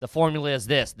the formula is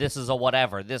this is a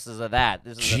whatever, this is a that,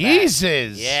 this is a that.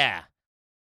 Jesus. Yeah.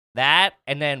 That,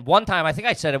 and then one time, I think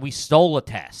I said it, we stole a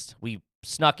test. We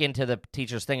snuck into the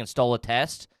teacher's thing and stole a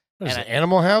test. What is And it,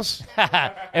 Animal House?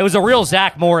 It was a real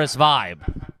Zach Morris vibe.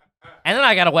 And then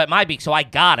I got to wet my beak, so I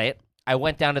got it. I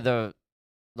went down to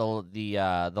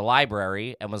the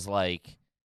library and was like,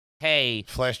 "Hey,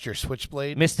 Flashed your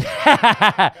switchblade? Mr.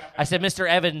 I said, Mr.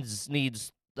 Evans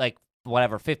needs like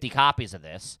whatever 50 copies of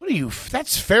this. What are you?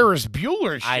 That's Ferris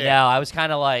Bueller shit. I know. I was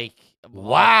kind of like,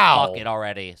 Wow. fuck it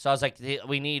already. So I was like,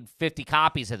 we need 50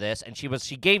 copies of this, and she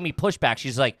gave me pushback.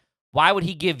 She's like, why would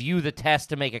he give you the test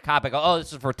to make a copy? I go, oh,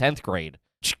 this is for 10th grade.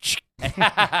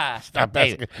 Stop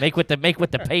Hey, asking. make with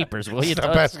the papers, will you?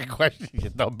 Stop asking questions, you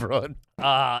dumb broad.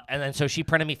 And then so she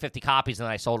printed me 50 copies, and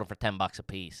then I sold them for $10 a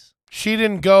piece. She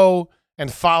didn't go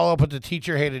and follow up with the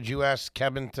teacher. Hey, did you ask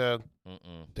Kevin to?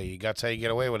 There you go. That's how you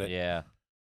get away with it. Yeah.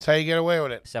 That's how you get away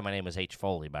with it. Said my name was H.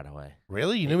 Foley, by the way.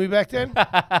 Really? You knew me back then?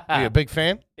 Were you a big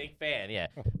fan? Big fan, yeah.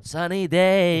 Sunny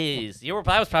days. I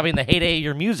was probably in the heyday of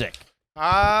your music. If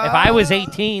If I was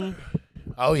 18,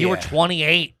 oh yeah, you were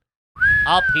 28.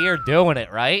 Up here doing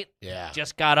it, right? yeah,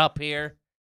 Just got up here.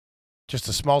 just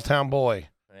a small town boy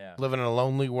Yeah. living in a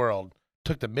lonely world.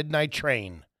 Took the midnight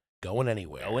train, going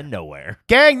anywhere. Going nowhere.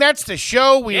 Gang, that's the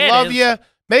show. We Yeah, it love is. you.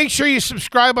 Make sure you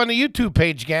subscribe on the YouTube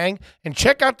page, gang, and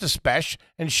check out the special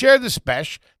and share the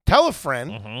special. Tell a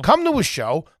friend. Mhm. Come to a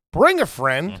show. Bring a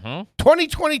friend. Mm-hmm.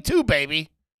 2022, baby.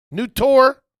 New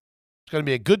tour. It's going to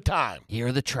be a good time.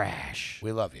 You're the trash.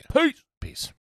 We love you. Peace. Peace.